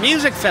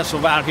music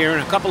festival out here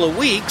in a couple of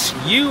weeks.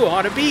 You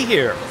ought to be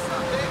here.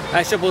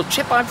 I said, well,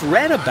 Chip, I've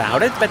read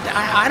about it, but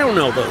I don't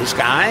know those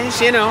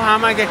guys. You know, how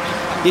am I going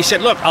to... He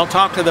said, look, I'll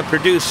talk to the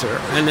producer.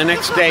 And the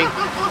next day,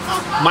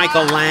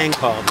 Michael Lang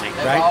called me,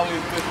 right?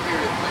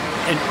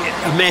 And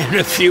a man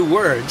of few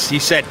words. He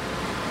said,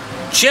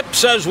 Chip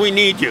says we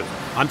need you.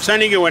 I'm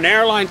sending you an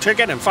airline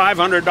ticket and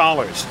 $500.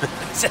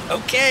 I said,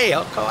 okay,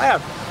 I'll go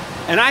out.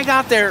 And I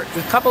got there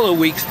a couple of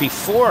weeks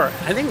before,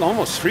 I think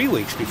almost 3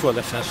 weeks before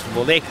the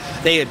festival. They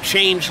had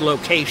changed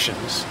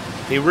locations.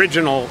 The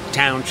original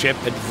township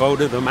had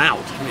voted them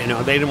out. You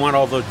know, they didn't want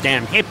all those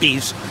damn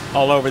hippies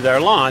all over their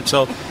lawn.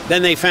 So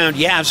then they found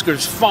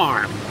Yasgur's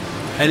farm.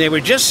 And they were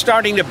just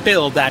starting to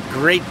build that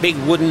great big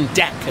wooden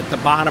deck at the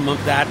bottom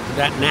of that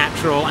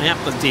natural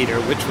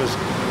amphitheater, which was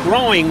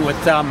growing with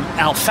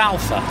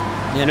alfalfa,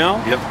 you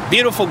know? Yep.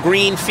 Beautiful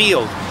green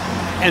field.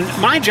 And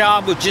my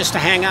job was just to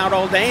hang out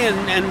all day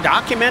and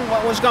document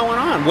what was going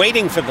on,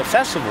 waiting for the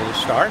festival to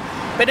start.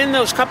 But in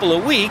those couple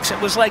of weeks, it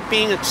was like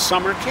being at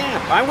summer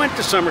camp. I went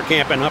to summer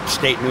camp in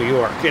upstate New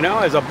York, you know,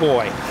 as a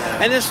boy.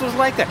 And this was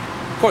like that.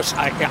 Of course,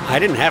 I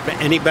didn't have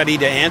anybody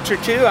to answer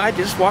to. I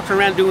just walked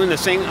around doing the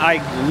thing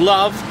I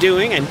loved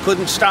doing and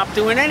couldn't stop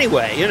doing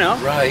anyway, you know?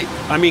 Right.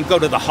 I mean, go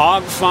to the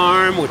hog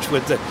farm, which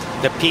was the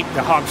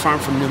hog farm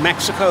from New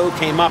Mexico,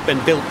 came up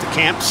and built the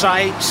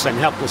campsites and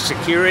helped with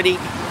security.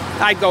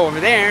 I'd go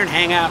over there and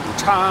hang out and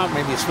talk,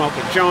 maybe smoke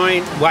a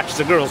joint, watch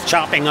the girls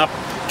chopping up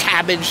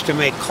cabbage to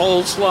make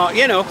coleslaw,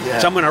 you know,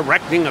 someone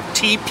erecting a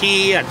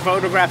teepee, I'd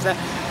photograph that.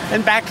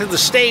 And back to the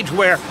stage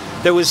where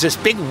there was this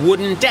big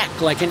wooden deck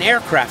like an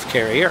aircraft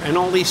carrier and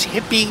all these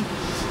hippie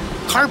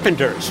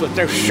carpenters with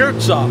their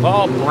shirts off,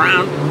 all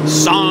brown,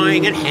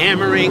 sawing and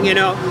hammering, you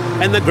know.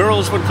 And the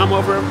girls would come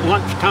over at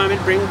lunchtime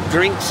and bring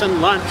drinks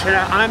and lunch, and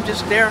I'm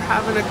just there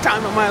having a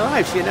time of my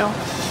life, you know.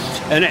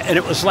 And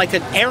it was like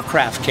an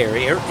aircraft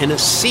carrier in a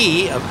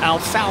sea of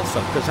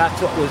alfalfa, because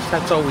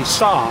that's all we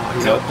saw,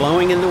 you know,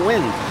 blowing in the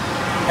wind.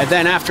 And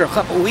then after a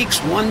couple of weeks,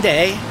 one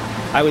day,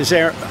 I was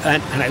there,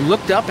 and I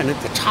looked up, and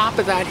at the top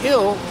of that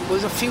hill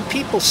was a few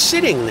people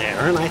sitting there,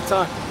 and I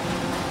thought,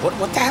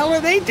 what the hell are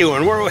they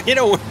doing? We're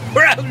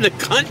out in the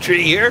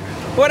country here.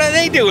 What are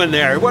they doing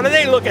there? What are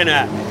they looking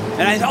at?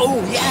 And I thought,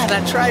 oh, yeah,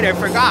 that's right, I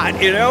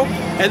forgot, you know?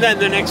 And then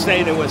the next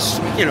day there was,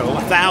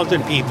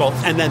 1,000 people,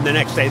 and then the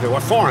next day there were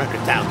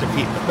 400,000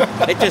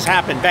 people. It just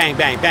happened, bang,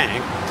 bang,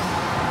 bang.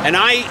 And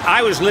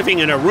I was living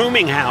in a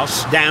rooming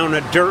house down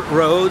a dirt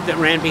road that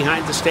ran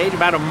behind the stage,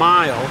 about a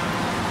mile.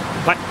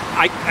 But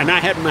I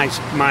had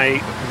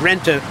my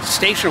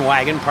rent-a-station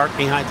wagon parked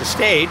behind the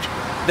stage.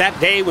 That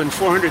day when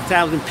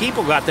 400,000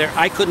 people got there,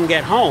 I couldn't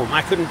get home.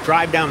 I couldn't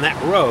drive down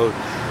that road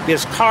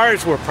because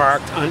cars were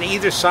parked on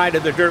either side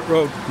of the dirt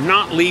road,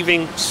 not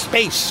leaving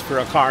space for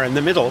a car in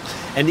the middle.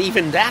 And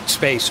even that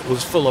space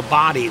was full of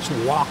bodies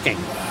walking.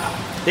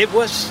 It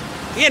was,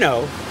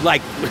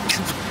 like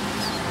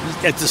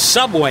at the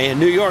subway in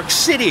New York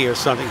City or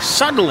something,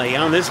 suddenly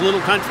on this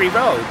little country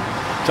road.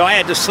 So I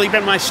had to sleep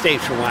in my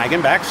station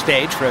wagon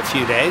backstage for a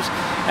few days.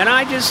 And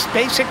I just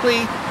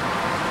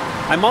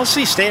I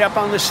mostly stayed up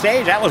on the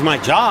stage. That was my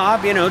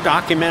job,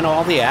 document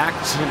all the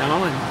acts,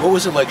 And what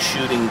was it like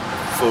shooting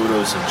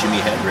photos of Jimi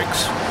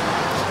Hendrix?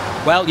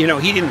 Well,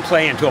 he didn't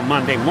play until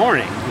Monday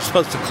morning. He was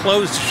supposed to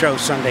close the show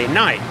Sunday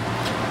night,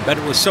 but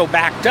it was so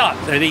backed up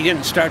that he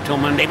didn't start till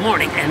Monday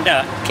morning, and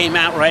came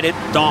out right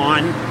at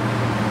dawn,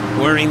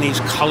 wearing these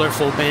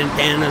colorful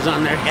bandanas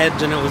on their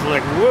heads, and it was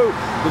like, whoa.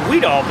 But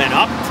we'd all been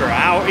up for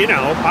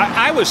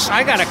hours,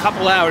 I got a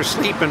couple hours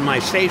sleep in my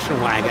station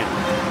wagon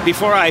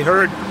before I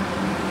heard,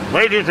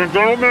 ladies and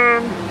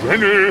gentlemen,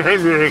 Jimi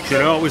Hendrix,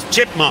 it was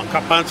Chipmunk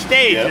up on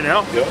stage, And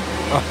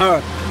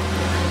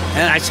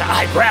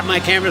I grabbed my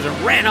cameras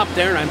and ran up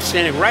there, and I'm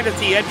standing right at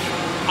the edge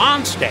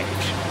on stage.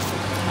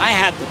 I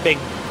had the big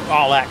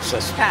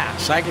all-access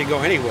pass. I could go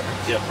anywhere.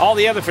 Yep. All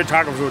the other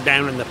photographers were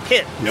down in the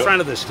pit in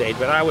front of the stage,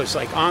 but I was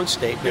like on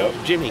stage with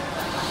Jimmy.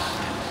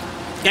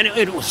 And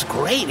it was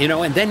great,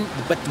 and then,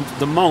 but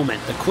the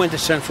moment, the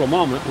quintessential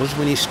moment was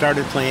when he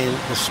started playing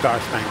the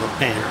Star-Spangled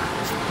Banner.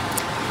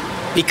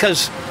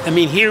 Because,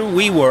 here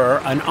we were,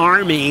 an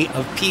army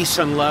of peace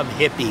and love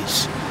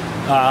hippies,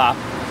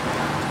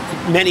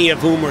 many of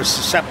whom were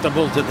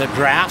susceptible to the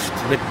draft,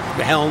 but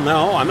hell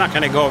no, I'm not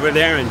going to go over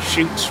there and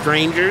shoot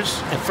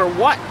strangers. And for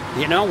what?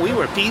 We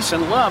were peace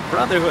and love,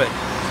 brotherhood.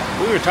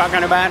 We were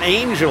talking about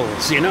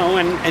angels,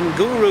 and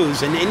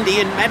gurus and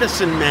Indian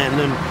medicine men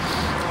and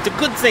the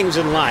good things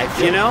in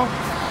life,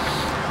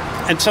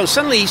 And so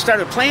suddenly he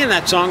started playing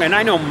that song, and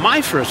I know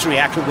my first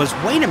reaction was,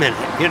 wait a minute,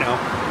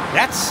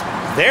 that's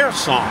their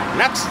song.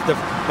 That's the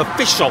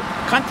official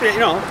country,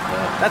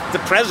 that's the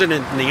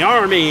president and the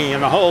army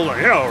and the whole,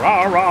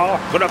 rah, rah,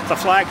 put up the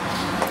flag.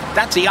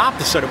 That's the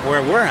opposite of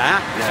where we're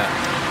at. Yeah.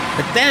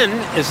 But then,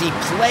 as he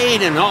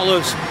played and all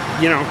those,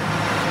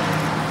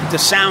 the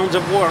sounds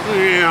of war,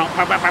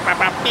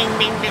 bing,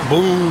 bing, bing,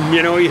 boom,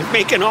 he's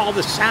making all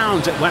the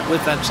sounds that went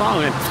with that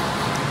song. And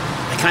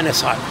I kind of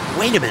thought,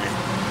 wait a minute,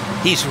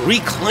 he's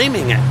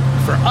reclaiming it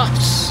for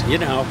us,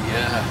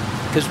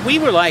 Yeah. Because we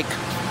were like,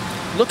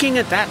 looking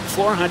at that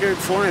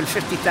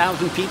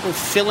 450,000 people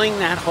filling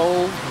that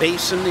whole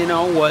basin,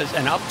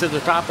 and up to the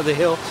top of the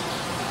hill,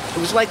 it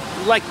was like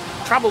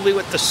probably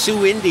what the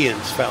Sioux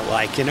Indians felt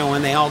like,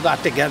 when they all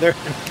got together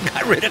and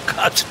got rid of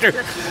Custer.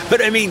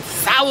 But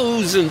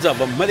thousands of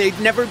them, but they'd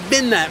never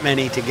been that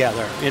many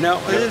together, And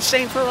the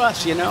same for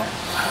us,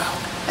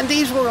 And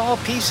these were all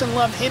peace and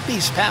love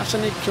hippies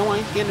passing a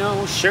joint,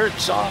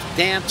 shirts off,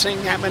 dancing,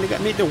 having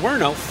there were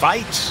no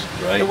fights.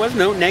 Right. There was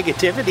no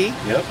negativity.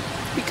 Yep.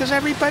 because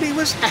everybody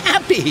was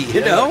happy,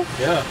 you know?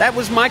 Yeah. That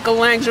was Michael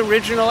Lang's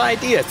original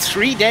idea.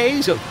 3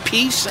 days of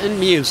peace and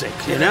music,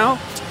 you know?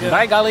 Yeah.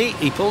 By golly,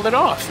 he pulled it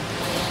off.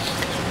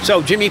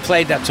 So Jimmy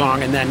played that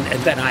song, and then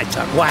I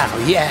thought, wow,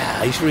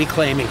 yeah, he's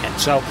reclaiming it.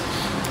 So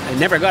I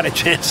never got a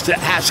chance to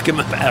ask him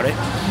about it.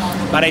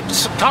 But I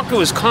talked to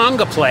his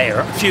conga player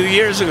a few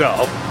years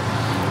ago.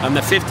 On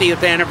the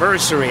 50th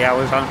anniversary, I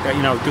was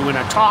doing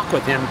a talk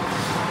with him.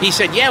 He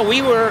said, yeah,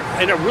 we were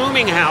in a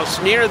rooming house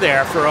near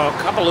there for a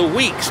couple of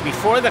weeks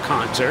before the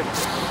concert,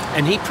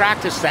 and he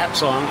practiced that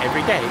song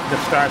every day, the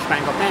Star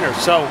Spangled Banner.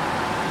 So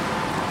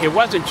it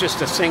wasn't just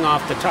to sing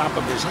off the top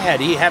of his head.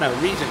 He had a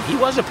reason. He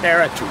was a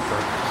paratrooper.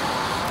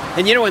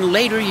 And, in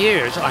later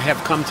years, I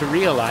have come to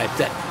realize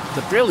that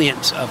the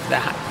brilliance of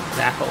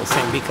that whole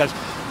thing, because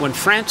when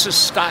Francis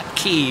Scott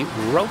Key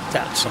wrote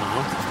that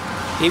song,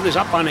 he was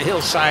up on a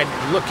hillside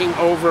looking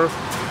over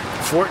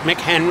Fort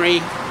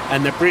McHenry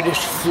and the British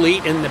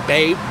fleet in the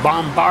bay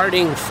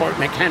bombarding Fort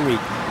McHenry.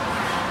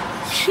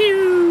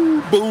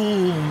 Shoo,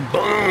 boom,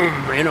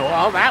 boom,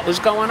 all that was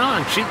going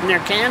on, shooting their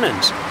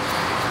cannons.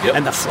 Yep.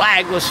 And the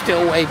flag was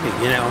still waving,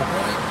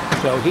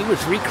 So he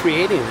was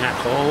recreating that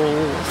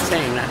whole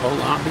thing, that whole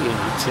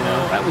ambiance,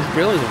 That was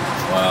brilliant.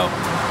 Wow.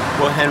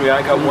 Well, Henry,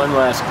 I got one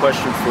last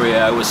question for you.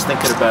 I was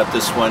thinking about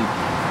this one,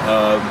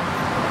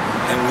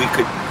 and we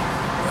could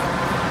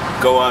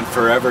go on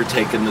forever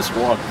taking this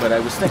walk, but I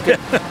was thinking,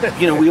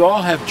 we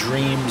all have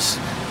dreams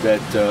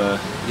that,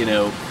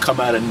 come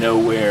out of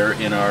nowhere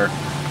in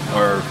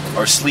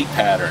our sleep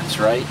patterns,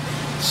 right?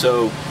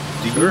 So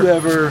do you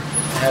ever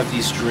have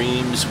these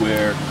dreams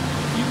where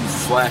you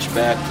flash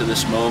back to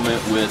this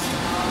moment with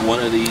one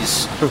of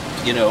these,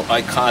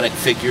 iconic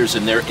figures,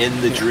 and they're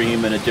in the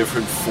dream in a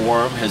different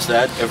form? Has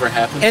that ever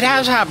happened? It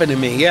has happened to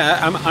me. Yeah,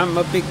 I'm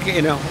a big,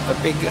 a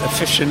big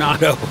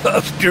aficionado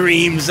of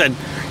dreams and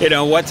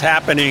what's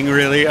happening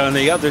really on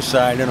the other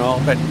side and all.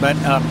 But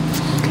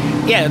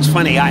yeah, it's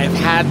funny. I have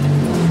had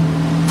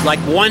like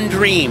one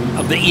dream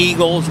of the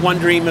Eagles, one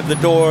dream of the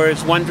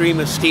Doors, one dream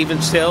of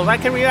Stephen Stills. I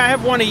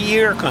have one a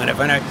year kind of,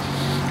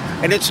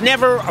 and it's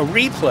never a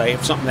replay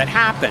of something that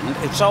happened.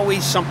 It's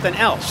always something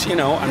else,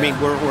 I mean,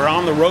 we're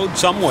on the road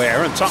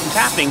somewhere and something's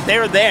happening.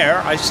 They're there.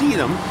 I see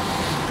them.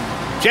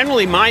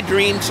 Generally, my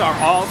dreams are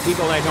all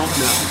people I don't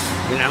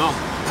know,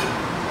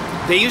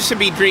 There used to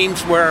be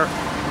dreams where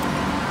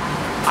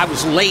I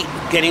was late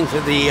getting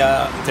to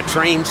the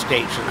train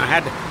station.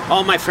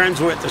 All my friends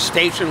were at the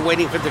station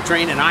waiting for the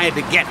train, and I had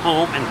to get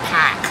home and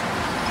pack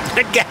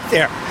and get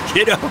there, what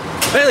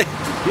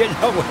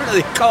do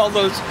they call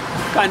those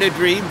kind of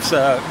dreams,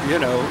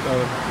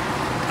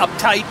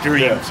 uptight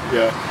dreams.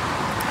 Yeah.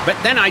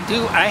 But then I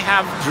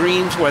have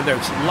dreams where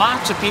there's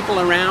lots of people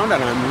around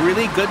and I'm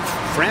really good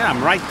friend.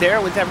 I'm right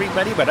there with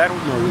everybody, but I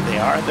don't know who they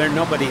are. They're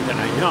nobody that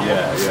I know.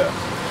 Yeah.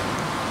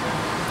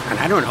 And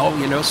I don't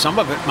know, some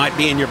of it might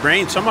be in your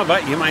brain. Some of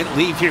it, you might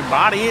leave your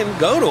body and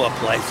go to a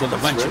place with a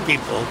bunch of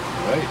people.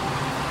 Right.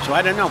 So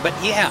I don't know, but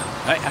yeah,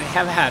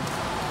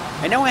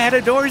 I know I had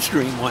a Doors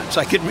dream once.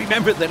 I can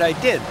remember that I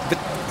did, but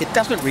it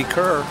doesn't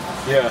recur.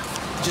 Yeah.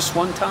 Just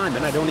one time,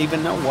 and I don't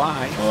even know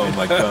why. Oh,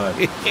 my God.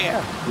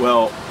 Yeah.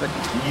 Well,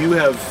 you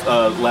have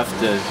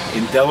left an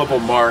indelible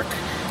mark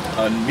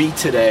on me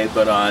today,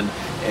 but on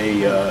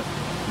a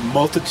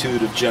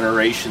multitude of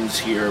generations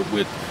here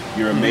with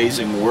your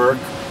amazing work,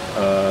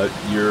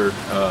 your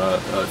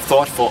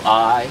thoughtful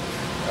eye,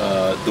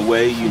 the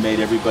way you made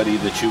everybody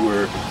that you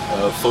were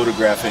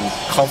photographing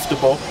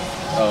comfortable,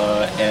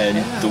 and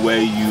the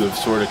way you have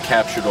sort of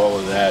captured all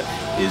of that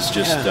is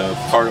just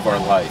part of our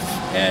life.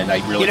 And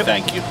I really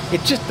thank you.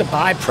 It's just the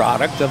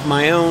byproduct of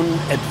my own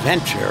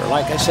adventure.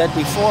 Like I said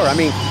before, I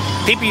mean,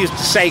 people used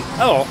to say,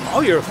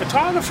 oh, you're a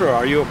photographer.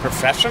 Are you a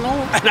professional?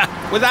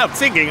 And without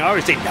thinking, I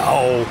always say,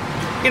 no.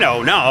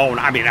 No.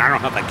 I mean, I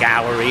don't have a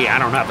gallery. I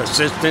don't have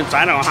assistants.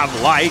 I don't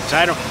have lights.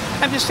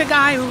 I'm just a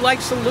guy who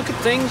likes to look at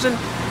things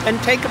and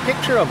take a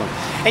picture of them.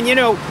 And,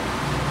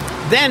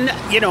 then,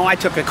 I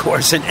took a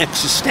course in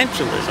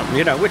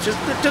existentialism, which is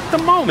the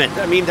moment.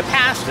 I mean, the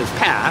past is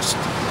past.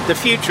 The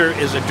future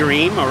is a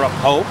dream or a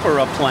hope or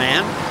a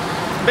plan.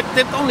 But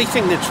the only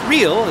thing that's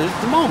real is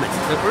the moment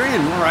that we're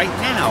in right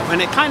now.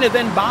 And it kind of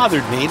then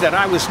bothered me that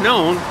I was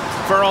known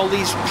for all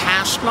these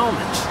past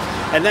moments.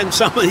 And then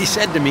somebody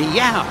said to me,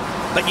 yeah,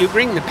 but you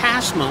bring the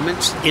past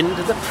moments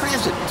into the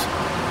present.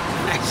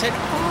 And I said,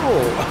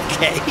 oh,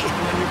 okay.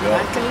 There you go.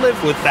 I can live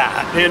with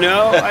that,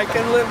 I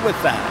can live with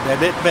that.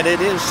 But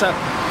it is,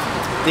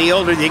 the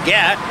older you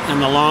get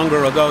and the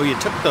longer ago you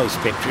took those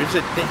pictures,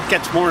 it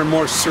gets more and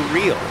more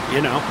surreal,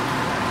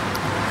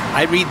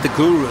 I read the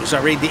gurus.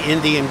 I read the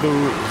Indian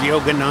gurus,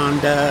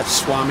 Yogananda,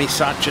 Swami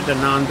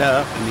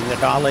Satchidananda, the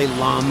Dalai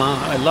Lama.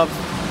 I love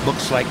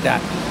books like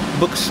that.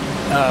 Books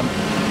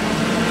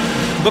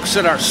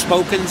that are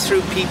spoken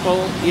through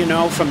people,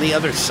 from the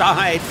other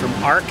side, from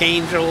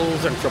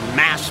archangels and from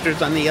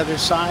masters on the other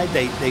side.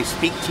 They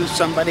speak to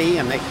somebody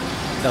and they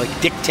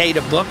like dictate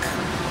a book.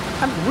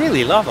 I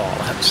really love all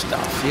that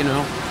stuff,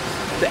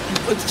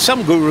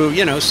 Some guru,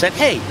 said,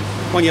 hey,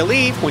 when you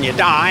leave, when you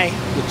die,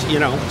 which,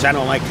 I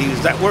don't like to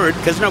use that word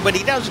because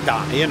nobody does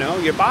die,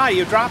 Your body,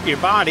 you drop your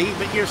body,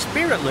 but your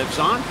spirit lives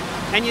on,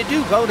 and you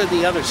do go to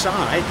the other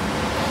side.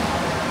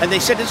 And they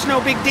said, it's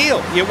no big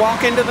deal. You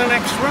walk into the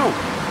next room.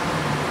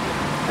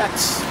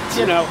 That's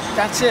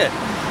it.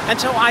 And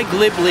so I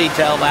glibly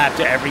tell that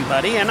to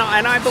everybody, and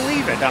I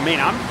believe it. I mean,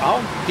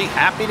 I'll be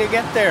happy to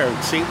get there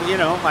and see,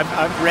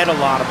 I've read a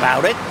lot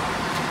about it.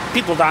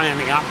 People die on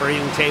the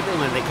operating table,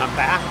 and then they come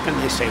back, and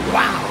they say,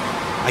 wow,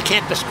 I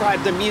can't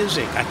describe the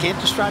music. I can't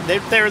describe,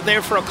 they're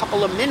there for a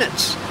couple of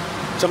minutes.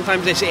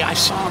 Sometimes they say, I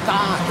saw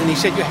God, and he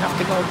said, you have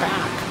to go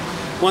back.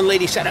 One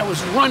lady said, I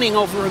was running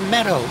over a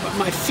meadow, but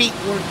my feet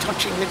weren't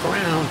touching the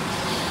ground.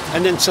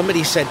 And then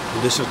somebody said,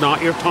 this is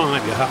not your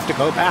time, you have to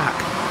go back.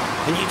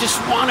 And you just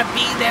want to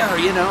be there,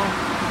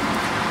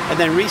 And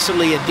then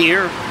recently a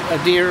dear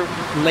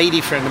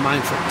lady friend of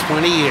mine for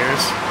 20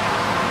 years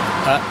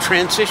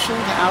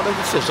transitioned out of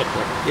the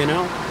physical,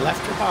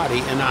 left her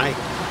body. And it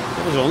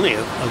was only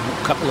a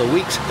couple of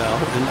weeks ago,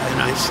 and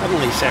I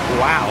suddenly said,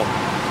 wow.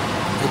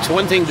 It's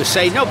one thing to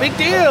say, no big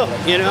deal,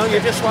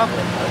 you're just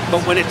welcome.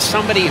 But when it's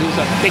somebody who's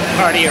a big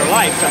part of your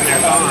life and they're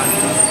gone,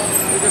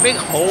 there's a big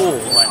hole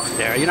left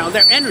there.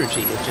 Their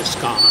energy is just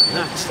gone.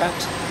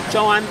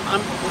 So I'm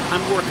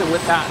working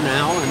with that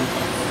now.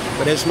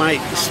 But as my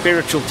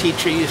spiritual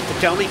teacher used to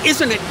tell me,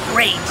 isn't it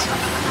great?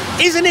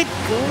 Isn't it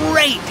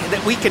great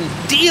that we can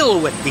deal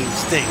with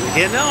these things,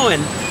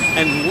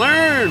 and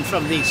learn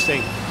from these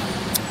things?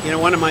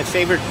 One of my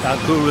favorite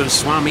gurus,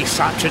 Swami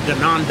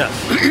Satchidananda,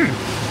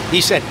 he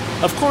said,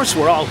 of course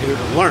we're all here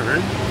to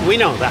learn. We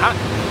know that.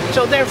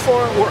 So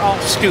therefore, we're all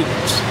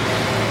students.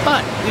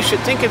 But you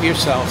should think of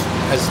yourself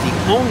as the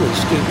only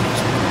student,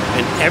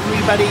 and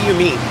everybody you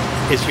meet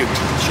is your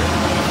teacher.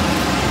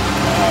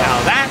 Now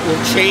that will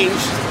change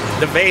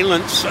the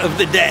valence of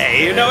the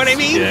day. You know what I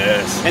mean?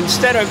 Yes.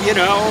 Instead of,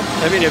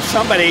 if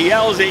somebody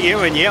yells at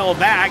you and you yell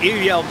back,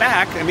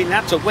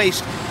 that's a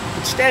waste.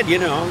 Instead, you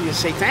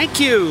say, thank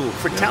you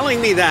for telling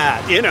me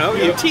that.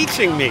 You're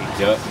teaching me.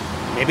 Yep.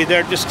 Maybe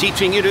they're just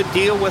teaching you to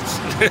deal with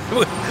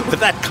with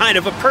that kind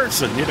of a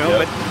person,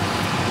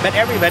 But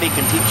everybody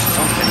can teach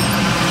something.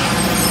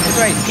 That's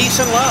right. Peace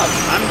and love.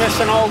 I'm just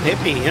an old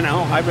hippie,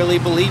 I really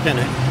believe in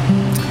it.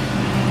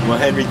 Well,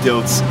 Henry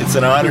Diltz, it's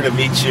an honor to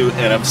meet you,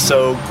 and I'm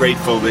so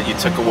grateful that you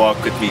took a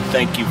walk with me.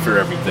 Thank you for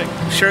everything.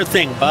 Sure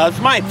thing, Buzz.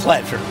 My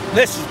pleasure.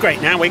 This is great.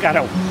 Now we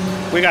gotta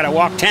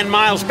walk 10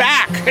 miles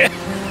back.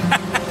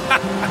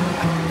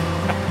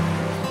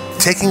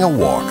 Taking a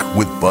Walk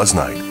with Buzz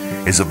Knight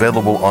is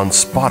available on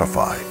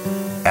Spotify,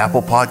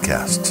 Apple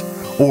Podcasts,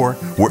 or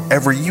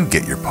wherever you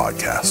get your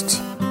podcasts.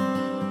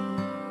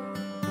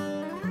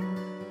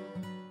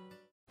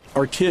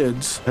 Our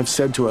kids have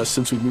said to us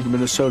since we moved to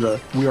Minnesota,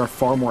 we are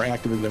far more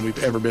active than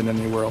we've ever been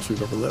anywhere else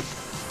we've ever lived.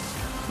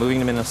 Moving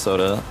to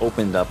Minnesota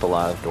opened up a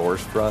lot of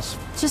doors for us.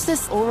 Just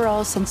this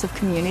overall sense of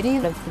community,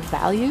 of the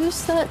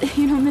values that,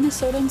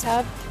 Minnesotans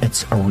have.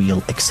 It's a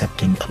real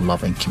accepting,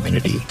 loving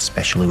community,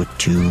 especially with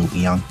 2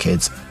 young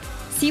kids.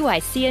 See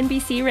why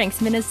CNBC ranks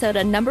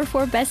Minnesota number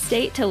 4 best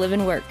state to live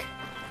and work.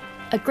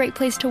 A great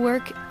place to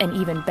work, an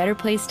even better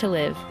place to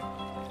live.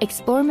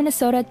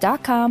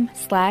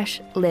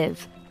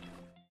 ExploreMinnesota.com/live.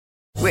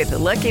 With the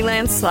Lucky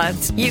Land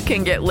Slots, you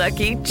can get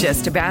lucky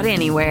just about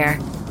anywhere.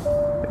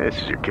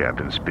 This is your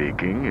captain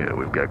speaking.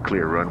 We've got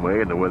clear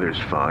runway and the weather's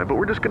fine, but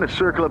we're just going to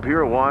circle up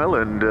here a while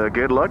and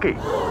get lucky.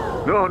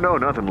 No,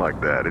 nothing like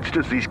that. It's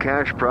just these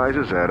cash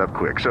prizes add up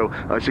quick. So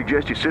I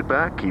suggest you sit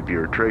back, keep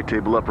your tray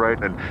table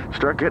upright, and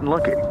start getting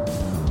lucky.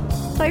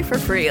 Play for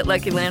free at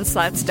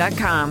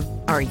LuckyLandSlots.com.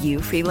 Are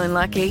you feeling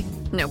lucky?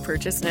 No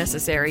purchase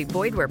necessary.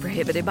 Void where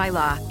prohibited by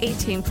law.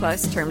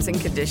 18+ terms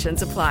and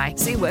conditions apply.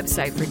 See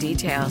website for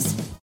details.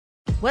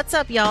 What's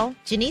up, y'all?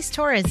 Janice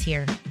Torres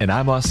here. And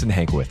I'm Austin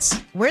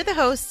Hankwitz. We're the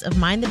hosts of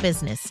Mind the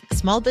Business,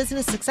 Small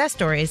Business Success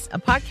Stories, a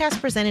podcast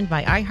presented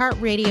by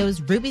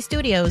iHeartRadio's Ruby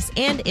Studios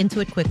and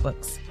Intuit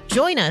QuickBooks.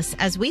 Join us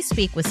as we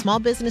speak with small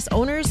business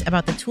owners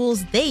about the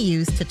tools they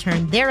use to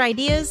turn their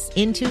ideas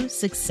into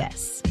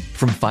success.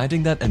 From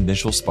finding that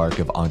initial spark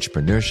of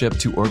entrepreneurship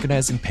to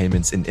organizing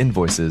payments and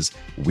invoices,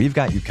 we've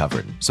got you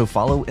covered. So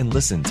follow and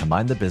listen to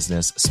Mind the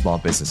Business, Small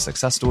Business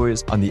Success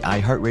Stories on the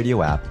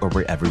iHeartRadio app or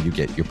wherever you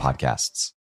get your podcasts.